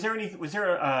 Was there a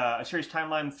serious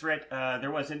timeline threat? There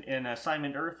wasn't in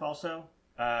Assignment Earth also.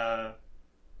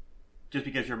 Just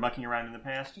because you're mucking around in the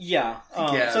past. Yeah.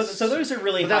 Yes. So those are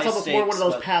really. But that's high almost stakes, more one of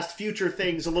those past future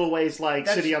things, a little ways like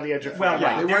City on the Edge of Forever. Well,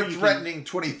 right. They There weren't you threatening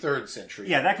 23rd century.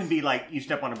 Yeah, that can be like you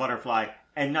step on a butterfly,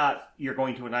 and not you're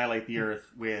going to annihilate the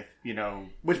Earth with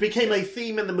Which became a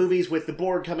theme in the movies with the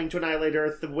Borg coming to annihilate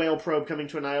Earth, the whale probe coming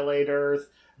to annihilate Earth,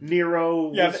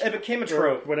 Nero. Yeah, it became a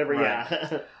trope. Whatever. Right.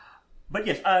 Yeah. But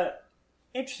yes,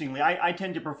 interestingly, I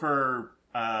tend to prefer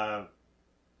the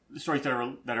stories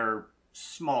that are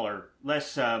smaller,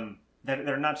 less that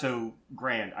are not so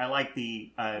grand. I like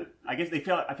the. I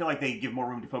feel like they give more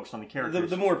room to focus on the characters.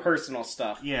 The more personal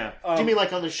stuff. Yeah. Do you mean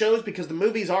like on the shows? Because the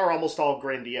movies are almost all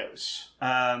grandiose.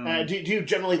 Do you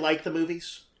generally like the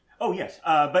movies? Oh yes,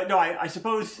 but no, I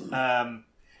suppose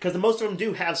because most of them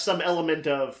do have some element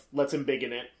of let's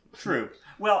embiggen it. True.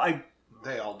 Well,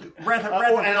 They all do.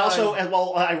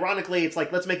 Ironically, it's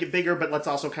like let's make it bigger, but let's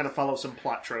also kind of follow some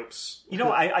plot tropes.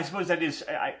 I suppose that is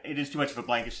it is too much of a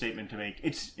blanket statement to make.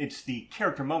 It's the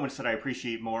character moments that I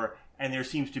appreciate more, and there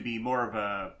seems to be more of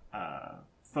a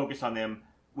focus on them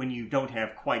when you don't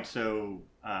have quite so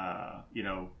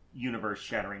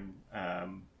universe-shattering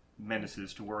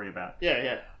menaces to worry about.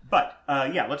 Yeah. But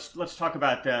let's talk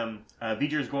about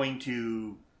V'ger is going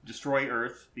to destroy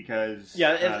Earth because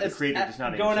the creator does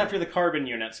not going answer. after the carbon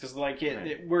units because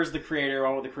where's the creator? Why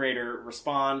will the creator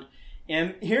respond?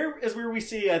 And here is where we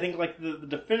see, I think, like the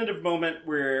definitive moment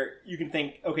where you can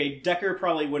think, okay, Decker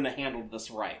probably wouldn't have handled this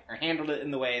right or handled it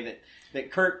in the way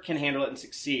that Kirk can handle it and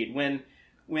succeed. When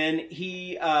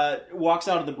he walks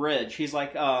out of the bridge, he's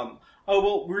like, oh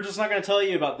well, we're just not going to tell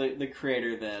you about the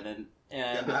creator then,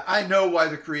 And I know why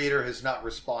the creator has not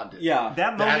responded. yeah,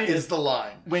 That moment That is the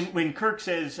line. when Kirk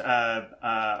says, when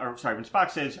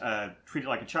Spock says, "Treat it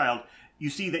like a child." You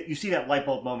see that light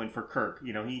bulb moment for Kirk.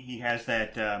 You know, he has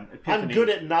that epiphany. I'm good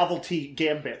at novelty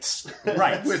gambits.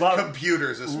 Right. With Well,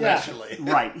 computers, especially.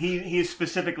 right. He is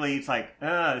specifically. It's like,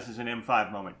 this is an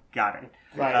M5 moment. Got it.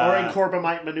 Right, or in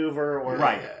Corbomite maneuver, or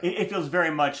Right. Yeah. It feels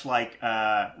very much like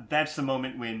that's the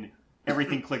moment when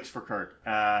everything clicks for Kirk,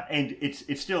 and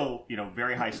it's still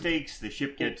very high stakes. The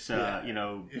ship gets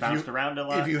bounced around a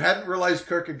lot. If you hadn't realized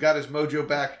Kirk had got his mojo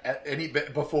back at any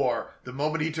bit before, the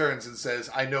moment he turns and says,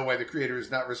 "I know why the creator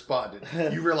has not responded,"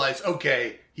 you realize,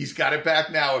 okay, he's got it back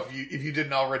now. If you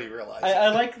didn't already realize, I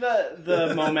like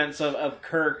the moments of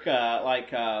Kirk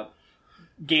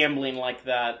gambling like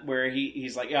that, where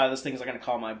he's like, yeah, this thing's not going to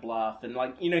call my bluff, and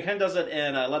he kind of does it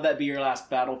in Let That Be Your Last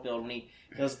Battlefield when he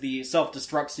does the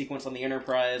self-destruct sequence on the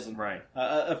Enterprise, and Right.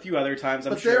 A few other times.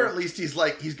 I'm but sure. there at least he's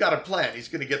got a plan. He's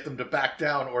going to get them to back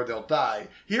down or they'll die.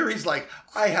 Here he's like,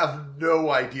 I have no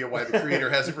idea why the creator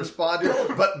hasn't responded,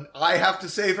 but I have to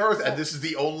save Earth, and this is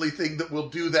the only thing that will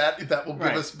do that. That will give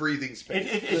Right. us breathing space.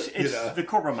 It's the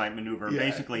Corbomite maneuver, Yeah.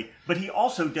 basically. But he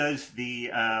also does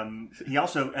the.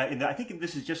 I think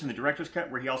this is just in the director's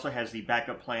cut, where he also has the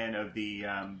backup plan of the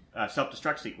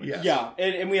self-destruct sequence. Yes. Yeah,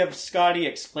 and we have Scotty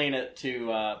explain it to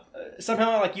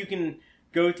somehow you can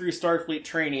go through Starfleet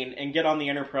training and get on the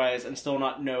Enterprise and still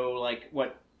not know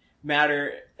what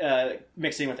matter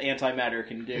mixing with antimatter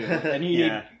can do, and you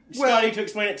Yeah. need Scotty to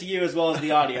explain it to you as well as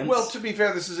the audience. Well, to be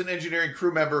fair, this is an engineering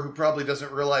crew member who probably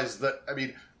doesn't realize that. I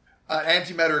mean, an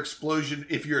antimatter explosion,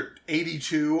 if you're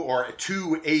 82 or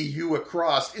 2 AU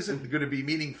across, isn't going to be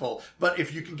meaningful. But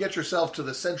if you can get yourself to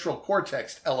the central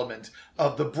cortex element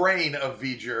of the brain of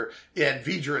V'ger, and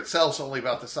V'ger itself's only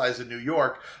about the size of New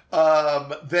York, and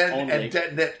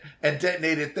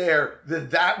detonate it there, then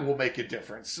that will make a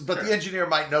difference. But the engineer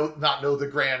might not know the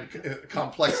grand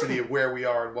complexity of where we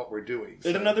are and what we're doing.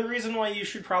 There's another reason why you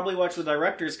should probably watch the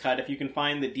director's cut if you can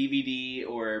find the DVD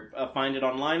or find it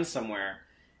online somewhere.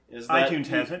 Is that iTunes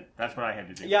has it. That's what I had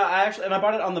to do. Yeah, I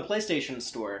bought it on the PlayStation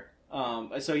Store,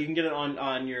 so you can get it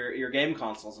on your game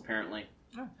consoles apparently.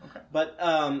 Oh, okay. But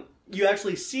you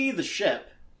actually see the ship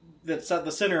that's at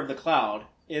the center of the cloud.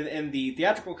 In the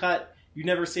theatrical cut, you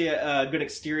never see a good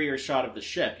exterior shot of the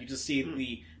ship. You just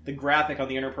see the graphic on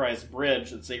the Enterprise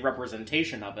bridge that's a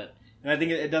representation of it. And I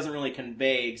think it doesn't really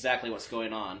convey exactly what's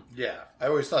going on. Yeah, I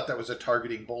always thought that was a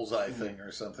targeting bullseye thing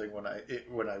or something when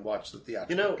I watched the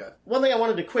theatrical cut. One thing I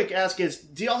wanted to quick ask is,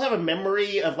 do y'all have a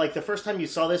memory of the first time you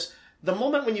saw this? The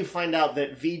moment when you find out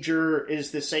that V'ger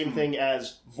is the same thing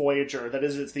as Voyager, that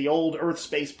is, it's the old Earth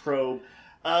space probe.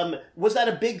 Was that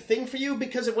a big thing for you?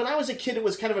 Because when I was a kid, it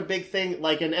was kind of a big thing,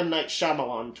 like an M. Night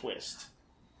Shyamalan twist.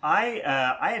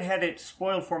 I had it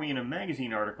spoiled for me in a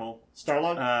magazine article.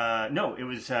 Starlog? No, it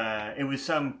was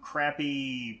some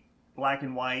crappy black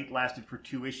and white, lasted for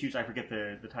 2 issues. I forget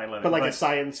the title of it. But a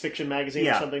science fiction magazine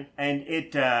or something? And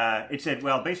it said,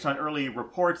 well, based on early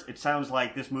reports, it sounds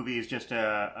like this movie is just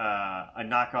a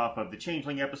knockoff of the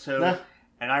Changeling episode. Nah.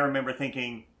 And I remember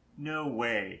thinking, no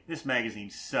way, this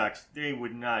magazine sucks. They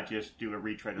would not just do a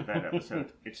retread of that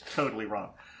episode. It's totally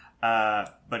wrong.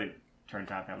 But it turns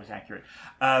out that was accurate.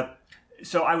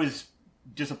 So I was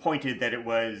disappointed that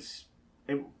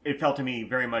it felt to me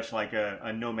very much like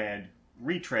a Nomad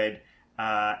retread,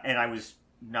 and I was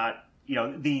not,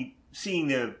 seeing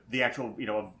the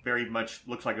actual, very much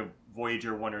looks like a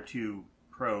Voyager 1 or 2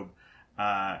 probe.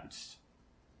 It's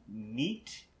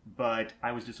neat, but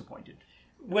I was disappointed.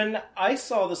 When I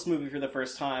saw this movie for the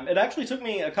first time, it actually took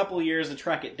me a couple of years to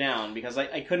track it down because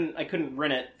I couldn't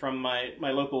rent it from my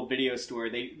local video store.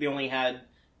 They only had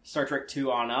Star Trek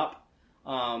II on up.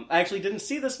 I actually didn't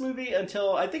see this movie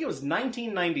until I think it was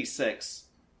 1996,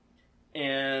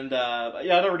 and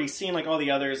I'd already seen all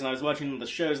the others, and I was watching the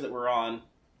shows that were on.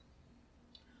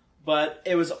 But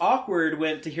it was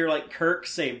awkward to hear Kirk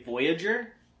say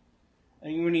Voyager,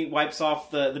 and when he wipes off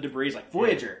the debris, he's like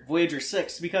Voyager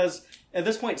 6, because at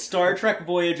this point Star Trek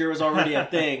Voyager was already a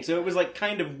thing, so it was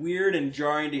kind of weird and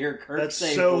jarring to hear Kirk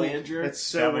say Voyager. That's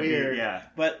so weird.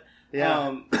 But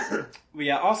yeah. But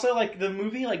yeah, also the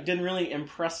movie didn't really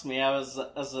impress me. I was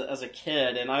as a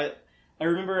kid, and I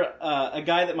remember a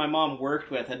guy that my mom worked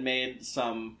with had made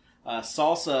some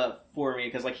salsa for me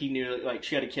because he knew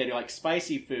she had a kid who liked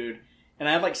spicy food, and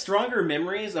I had stronger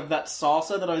memories of that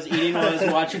salsa that I was eating while I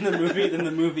was watching the movie than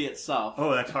the movie itself.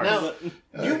 Oh, that's hard. Now,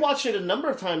 You watched it a number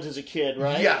of times as a kid,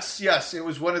 right? Yes. It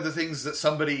was one of the things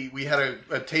that we had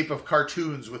a tape of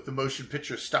cartoons with the motion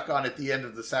picture stuck on at the end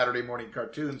of the Saturday morning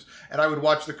cartoons, and I would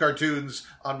watch the cartoons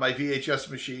on my VHS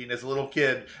machine as a little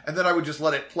kid, and then I would just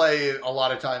let it play a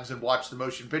lot of times and watch the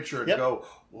motion picture and go,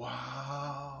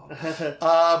 wow.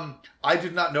 I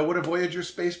did not know what a Voyager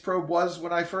space probe was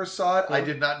when I first saw it. I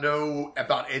did not know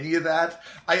about any of that.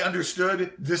 I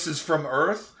understood this is from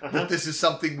Earth, that this is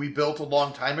something we built a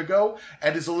long time ago.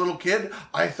 And as a little kid,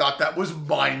 I thought that was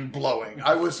mind-blowing.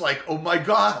 I was like, oh my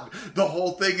God, the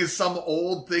whole thing is some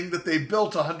old thing that they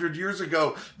built 100 years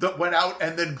ago that went out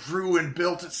and then grew and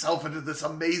built itself into this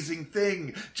amazing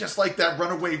thing. Just like that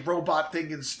runaway robot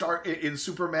thing in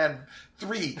Superman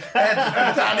 3. And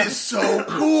that is so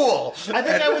cool. I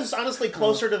think I was honestly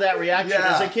closer to that reaction.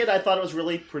 Yeah. As a kid, I thought it was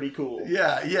really pretty cool.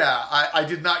 Yeah. I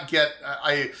did not get...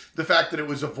 the fact that it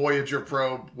was a Voyager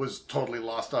probe was totally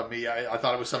lost on me. I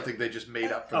thought it was something they just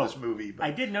made up for this movie. But.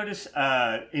 I did notice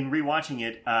in rewatching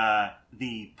it,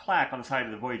 the plaque on the side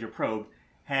of the Voyager probe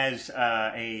has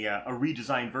a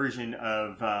redesigned version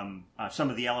of some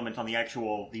of the elements on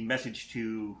the message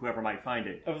to whoever might find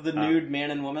it. Of the nude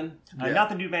man and woman? Not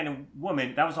the nude man and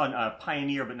woman. That was on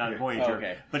Pioneer, but not Voyager. Oh,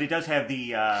 okay. But it does have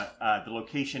the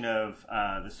location of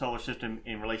the solar system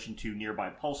in relation to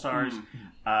nearby pulsars.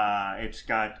 It's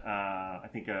got, I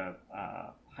think, a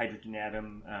hydrogen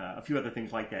atom, a few other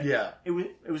things like that. Yeah. It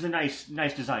was a nice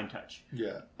design touch.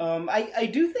 Yeah. I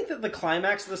do think that the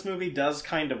climax of this movie does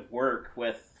kind of work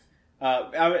with.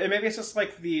 Maybe it's just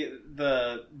like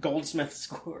the Goldsmith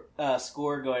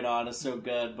score going on is so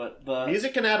good, but the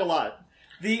Music can add a lot.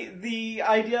 The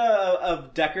idea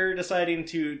of Decker deciding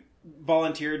to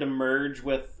volunteer to merge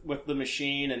with the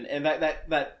machine and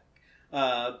that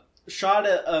shot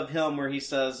of him where he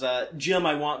says, Jim,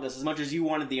 I want this. As much as you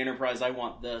wanted the Enterprise, I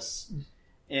want this.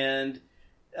 And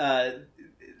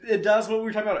it does what we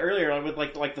were talking about earlier with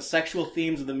like the sexual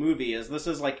themes of the movie. This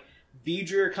is like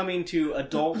V'ger coming to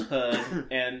adulthood,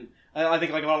 and I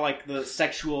think like a lot of like the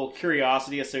sexual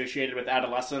curiosity associated with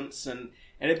adolescence, and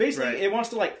it basically it wants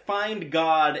to like find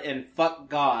God and fuck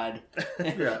God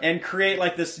and create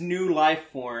like this new life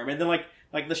form. And then like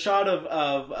the shot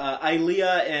of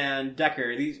Ilia and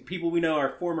Decker, these people we know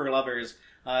are former lovers,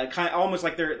 kind of almost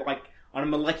like they're like on a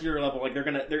molecular level, like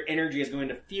their energy is going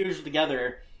to fuse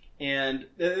together, and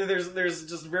there's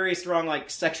just very strong like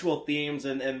sexual themes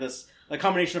and this. A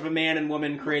combination of a man and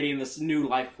woman creating this new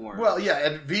life form. Well, yeah,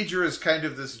 and V'ger is kind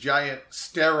of this giant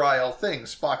sterile thing,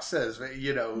 Spock says,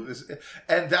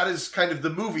 and that is kind of the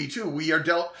movie, too. We are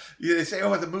they say,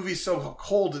 oh, the movie's so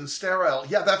cold and sterile.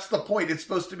 Yeah, that's the point. It's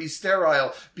supposed to be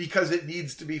sterile because it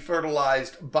needs to be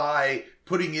fertilized by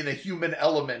putting in a human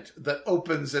element that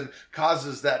opens and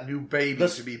causes that new baby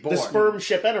to be born. The sperm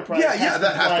ship Enterprise that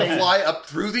has to fly up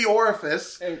through the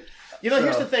orifice.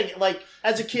 Here's the thing, like,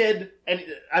 as a kid, and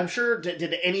I'm sure,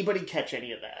 did anybody catch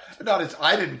any of that?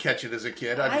 I didn't catch it as a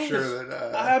kid. I'm sure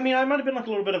that... I mean, I might have been like a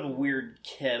little bit of a weird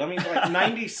kid. I mean, like,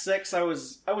 96, I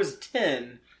was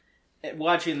 10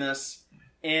 watching this,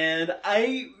 and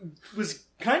I was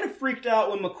kind of freaked out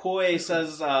when McCoy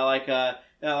says,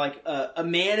 a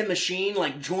man and machine,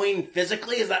 like, join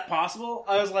physically? Is that possible?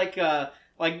 I was like that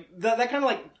kind of,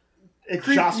 like, it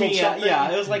jostled something?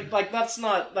 Yeah, it was like, that's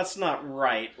not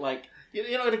right. Like...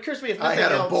 it occurs to me if I nothing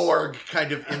had else... a Borg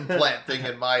kind of implant thing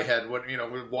in my head when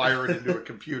would wire it into a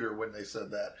computer when they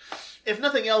said that. If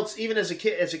nothing else, even as a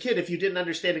kid, if you didn't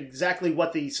understand exactly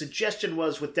what the suggestion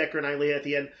was with Decker and Ilia at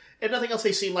the end, if nothing else,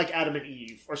 they seem like Adam and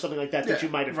Eve or something like that that you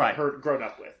might have grown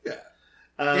up with. Yeah.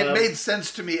 It made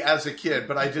sense to me as a kid,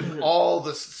 but I didn't. All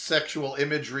the sexual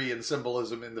imagery and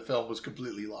symbolism in the film was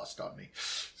completely lost on me.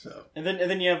 So, and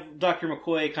then you have Dr.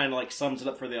 McCoy kind of like sums it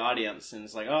up for the audience, and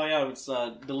it's like, oh yeah, it's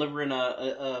delivering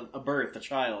a birth, a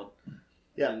child.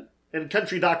 Yeah, and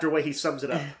Country Doctor way he sums it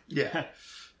up. Yeah,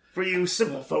 for you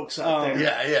simple folks out there.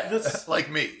 Yeah, like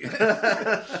me.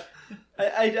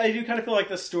 I do kind of feel like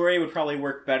the story would probably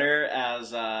work better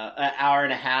as an hour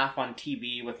and a half on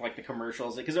TV with like the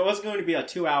commercials, because it was going to be a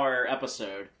 2-hour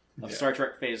episode of Star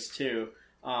Trek Phase 2.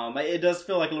 It does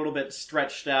feel like a little bit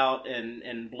stretched out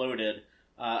and bloated.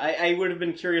 I would have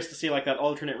been curious to see like that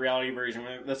alternate reality version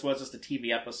where this was just a TV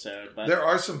episode. But there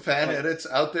are some fan edits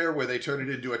out there where they turn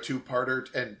it into a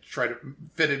 2-parter and try to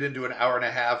fit it into an hour and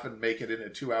a half and make it in a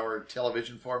 2-hour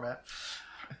television format.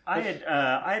 I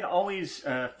had always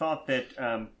thought that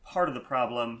part of the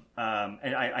problem,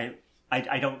 and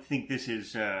I don't think this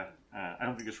is I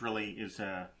don't think this really is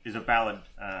a valid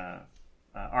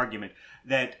argument,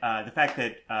 that the fact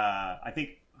that I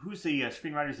think who's the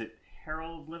screenwriter, is it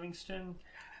Harold Livingston?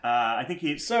 I think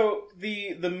he... So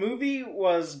the movie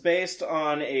was based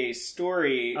on a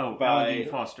story Alan by Dean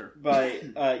Foster.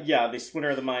 the Splinter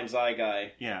of the Mind's Eye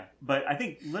guy. Yeah, but I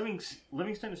think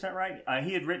Livingston, is that right?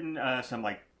 He had written some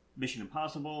like Mission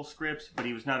Impossible scripts, but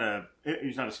he was not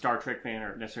a Star Trek fan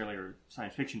or necessarily a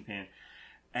science fiction fan.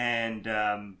 And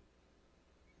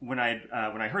when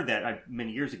I heard that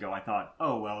many years ago, I thought,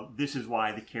 oh well, this is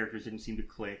why the characters didn't seem to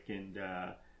click, and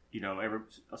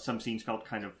some scenes felt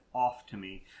kind of off to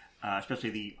me, especially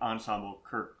the ensemble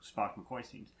Kirk, Spock, McCoy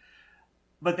scenes.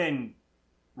 But then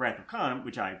Wrath of Khan,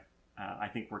 which I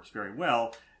think works very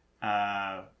well,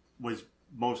 was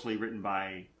mostly written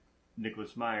by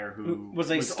Nicholas Meyer, who was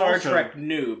a Star Trek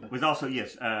noob. Was also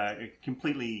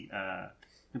completely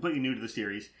new to the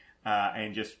series,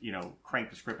 and just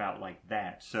cranked the script out like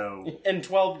that. So in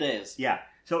 12 days. Yeah.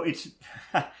 So it's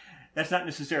that's not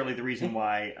necessarily the reason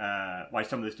why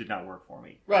some of this did not work for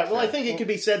me. Right. Well, I think it could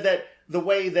be said that the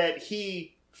way that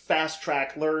he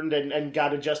fast-track learned and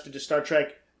got adjusted to Star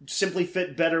Trek simply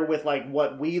fit better with like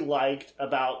what we liked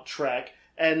about Trek,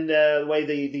 and the way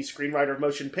the screenwriter of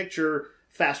motion picture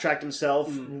fast-tracked himself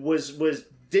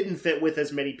didn't fit with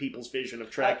as many people's vision of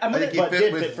Trek. I think it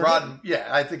fit with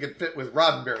I think it fit with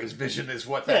Roddenberry's vision is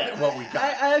what we got.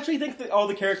 I actually think that all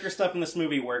the character stuff in this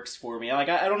movie works for me. Like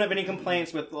I don't have any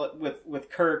complaints with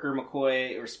Kirk or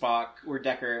McCoy or Spock or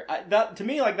Decker. To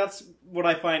me, like that's what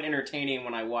I find entertaining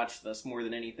when I watch this more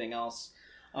than anything else.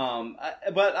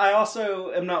 But I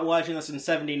also am not watching this in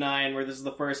 '79, where this is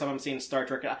the first time I'm seeing Star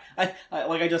Trek. I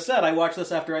like I just said, I watched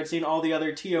this after I'd seen all the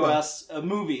other TOS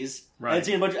movies. Right. I'd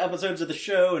seen a bunch of episodes of the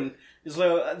show, and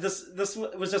so this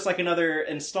was just like another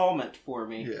installment for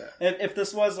me. Yeah. If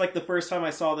this was like the first time I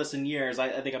saw this in years,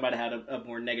 I think I might have had a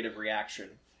more negative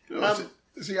reaction.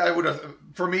 See, I would have.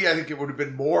 For me, I think it would have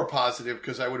been more positive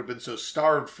because I would have been so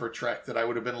starved for Trek that I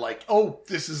would have been like, "Oh,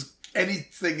 this is."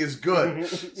 Anything is good.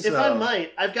 If I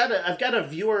might, I've got a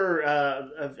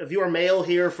viewer mail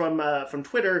here from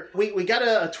Twitter. We got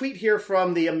a tweet here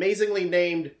from the amazingly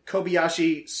named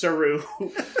Kobayashi Saru,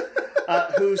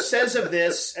 who says of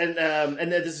this, and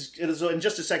this is in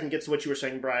just a second gets to what you were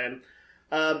saying, Brian.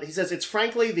 He says, it's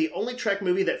frankly the only Trek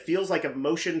movie that feels like a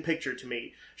motion picture to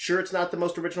me. Sure, it's not the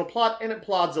most original plot, and it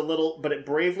plods a little, but it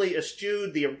bravely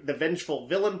eschewed the vengeful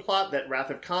villain plot that Wrath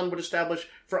of Khan would establish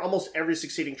for almost every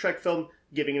succeeding Trek film,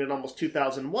 giving it an almost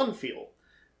 2001 feel.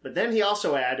 But then he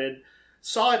also added,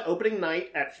 saw it opening night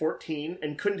at 14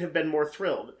 and couldn't have been more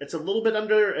thrilled. It's a little bit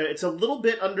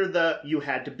under the you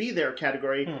had to be there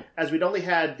category, as we'd only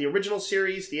had the original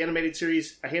series, the animated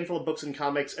series, a handful of books and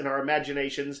comics, and our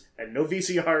imaginations, and no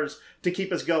VCRs to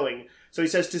keep us going. So he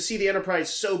says to see the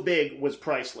Enterprise so big was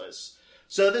priceless.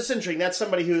 So this is interesting. That's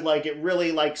somebody who it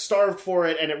really starved for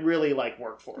it, and it really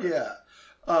worked for it. Yeah.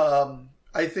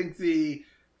 I think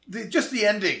just the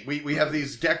ending. We have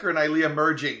these Decker and Ilia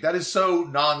merging. That is so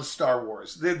non-Star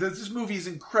Wars. This movie is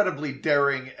incredibly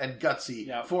daring and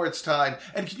gutsy for its time.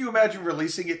 And can you imagine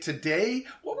releasing it today?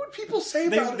 What would people say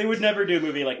about it? They would never do a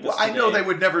movie like this. Well, I know they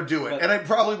would never do it, and it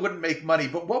probably wouldn't make money.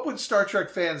 But what would Star Trek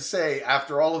fans say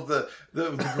after all of the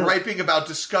griping about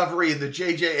Discovery and the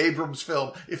J.J. Abrams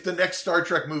film if the next Star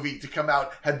Trek movie to come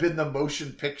out had been the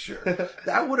motion picture?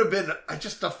 That would have been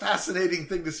just a fascinating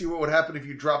thing to see what would happen if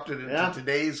you dropped it into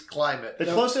today's climate. The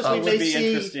closest we may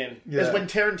see is Yeah. when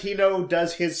Tarantino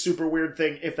does his super weird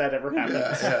thing, if that ever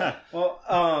happens. Yeah. Well,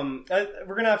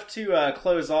 we're going to have to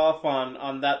close off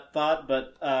on that thought,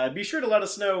 but be sure to let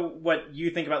us know what you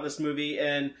think about this movie,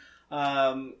 and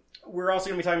we're also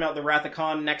going to be talking about the Wrath of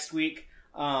Khan next week.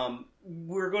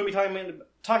 We're going to be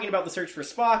talking about the search for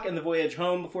Spock and the voyage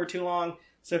home before too long,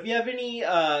 so if you have any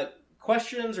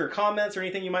questions or comments or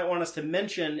anything you might want us to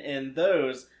mention in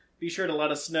those, be sure to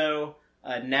let us know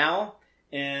now.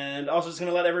 And also just going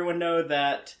to let everyone know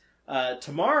that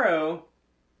tomorrow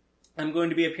I'm going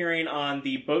to be appearing on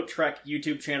the Boat Trek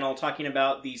YouTube channel talking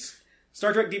about the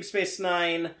Star Trek Deep Space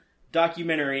Nine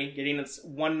documentary getting its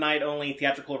one night only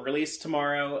theatrical release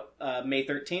tomorrow, May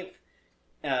 13th.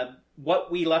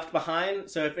 What We Left Behind.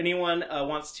 So if anyone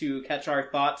wants to catch our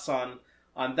thoughts on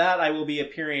that, I will be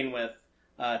appearing with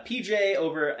PJ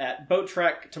over at Boat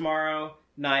Trek tomorrow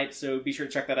night, so be sure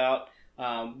to check that out.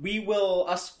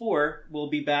 Us four will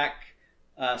be back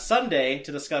Sunday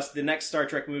to discuss the next Star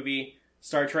Trek movie,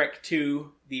 Star Trek II,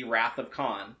 The Wrath of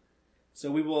Khan.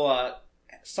 So we will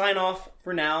sign off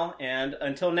for now, and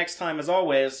until next time, as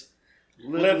always,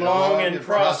 live long and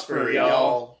prosper,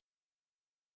 y'all.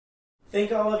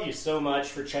 Thank all of you so much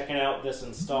for checking out this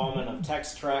installment of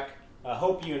Text Trek. I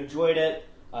hope you enjoyed it.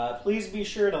 Please be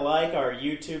sure to like our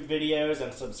YouTube videos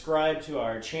and subscribe to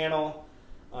our channel.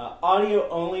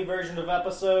 Audio-only version of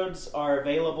episodes are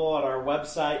available at our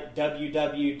website,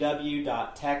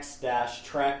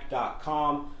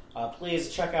 www.text-trek.com.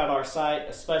 Please check out our site,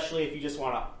 especially if you just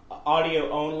want an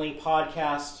audio-only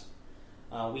podcast.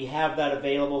 We have that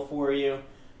available for you.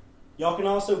 Y'all can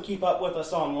also keep up with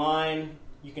us online.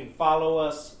 You can follow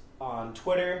us on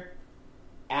Twitter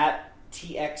at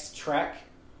TXTrek,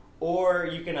 or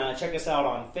you can check us out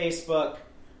on Facebook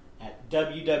at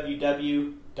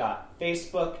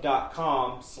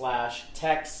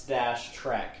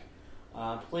www.facebook.com/text-trek.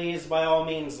 Please, by all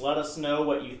means, let us know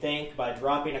what you think by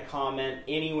dropping a comment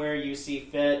anywhere you see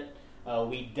fit.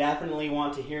 We definitely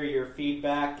want to hear your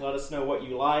feedback. Let us know what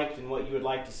you liked and what you would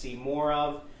like to see more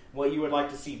of, what you would like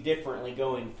to see differently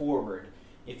going forward.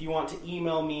 If you want to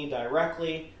email me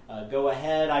directly, go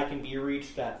ahead. I can be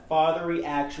reached at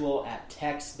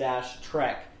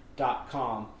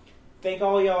fatheryactual@text-trek.com. Thank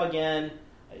all y'all again.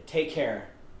 Take care.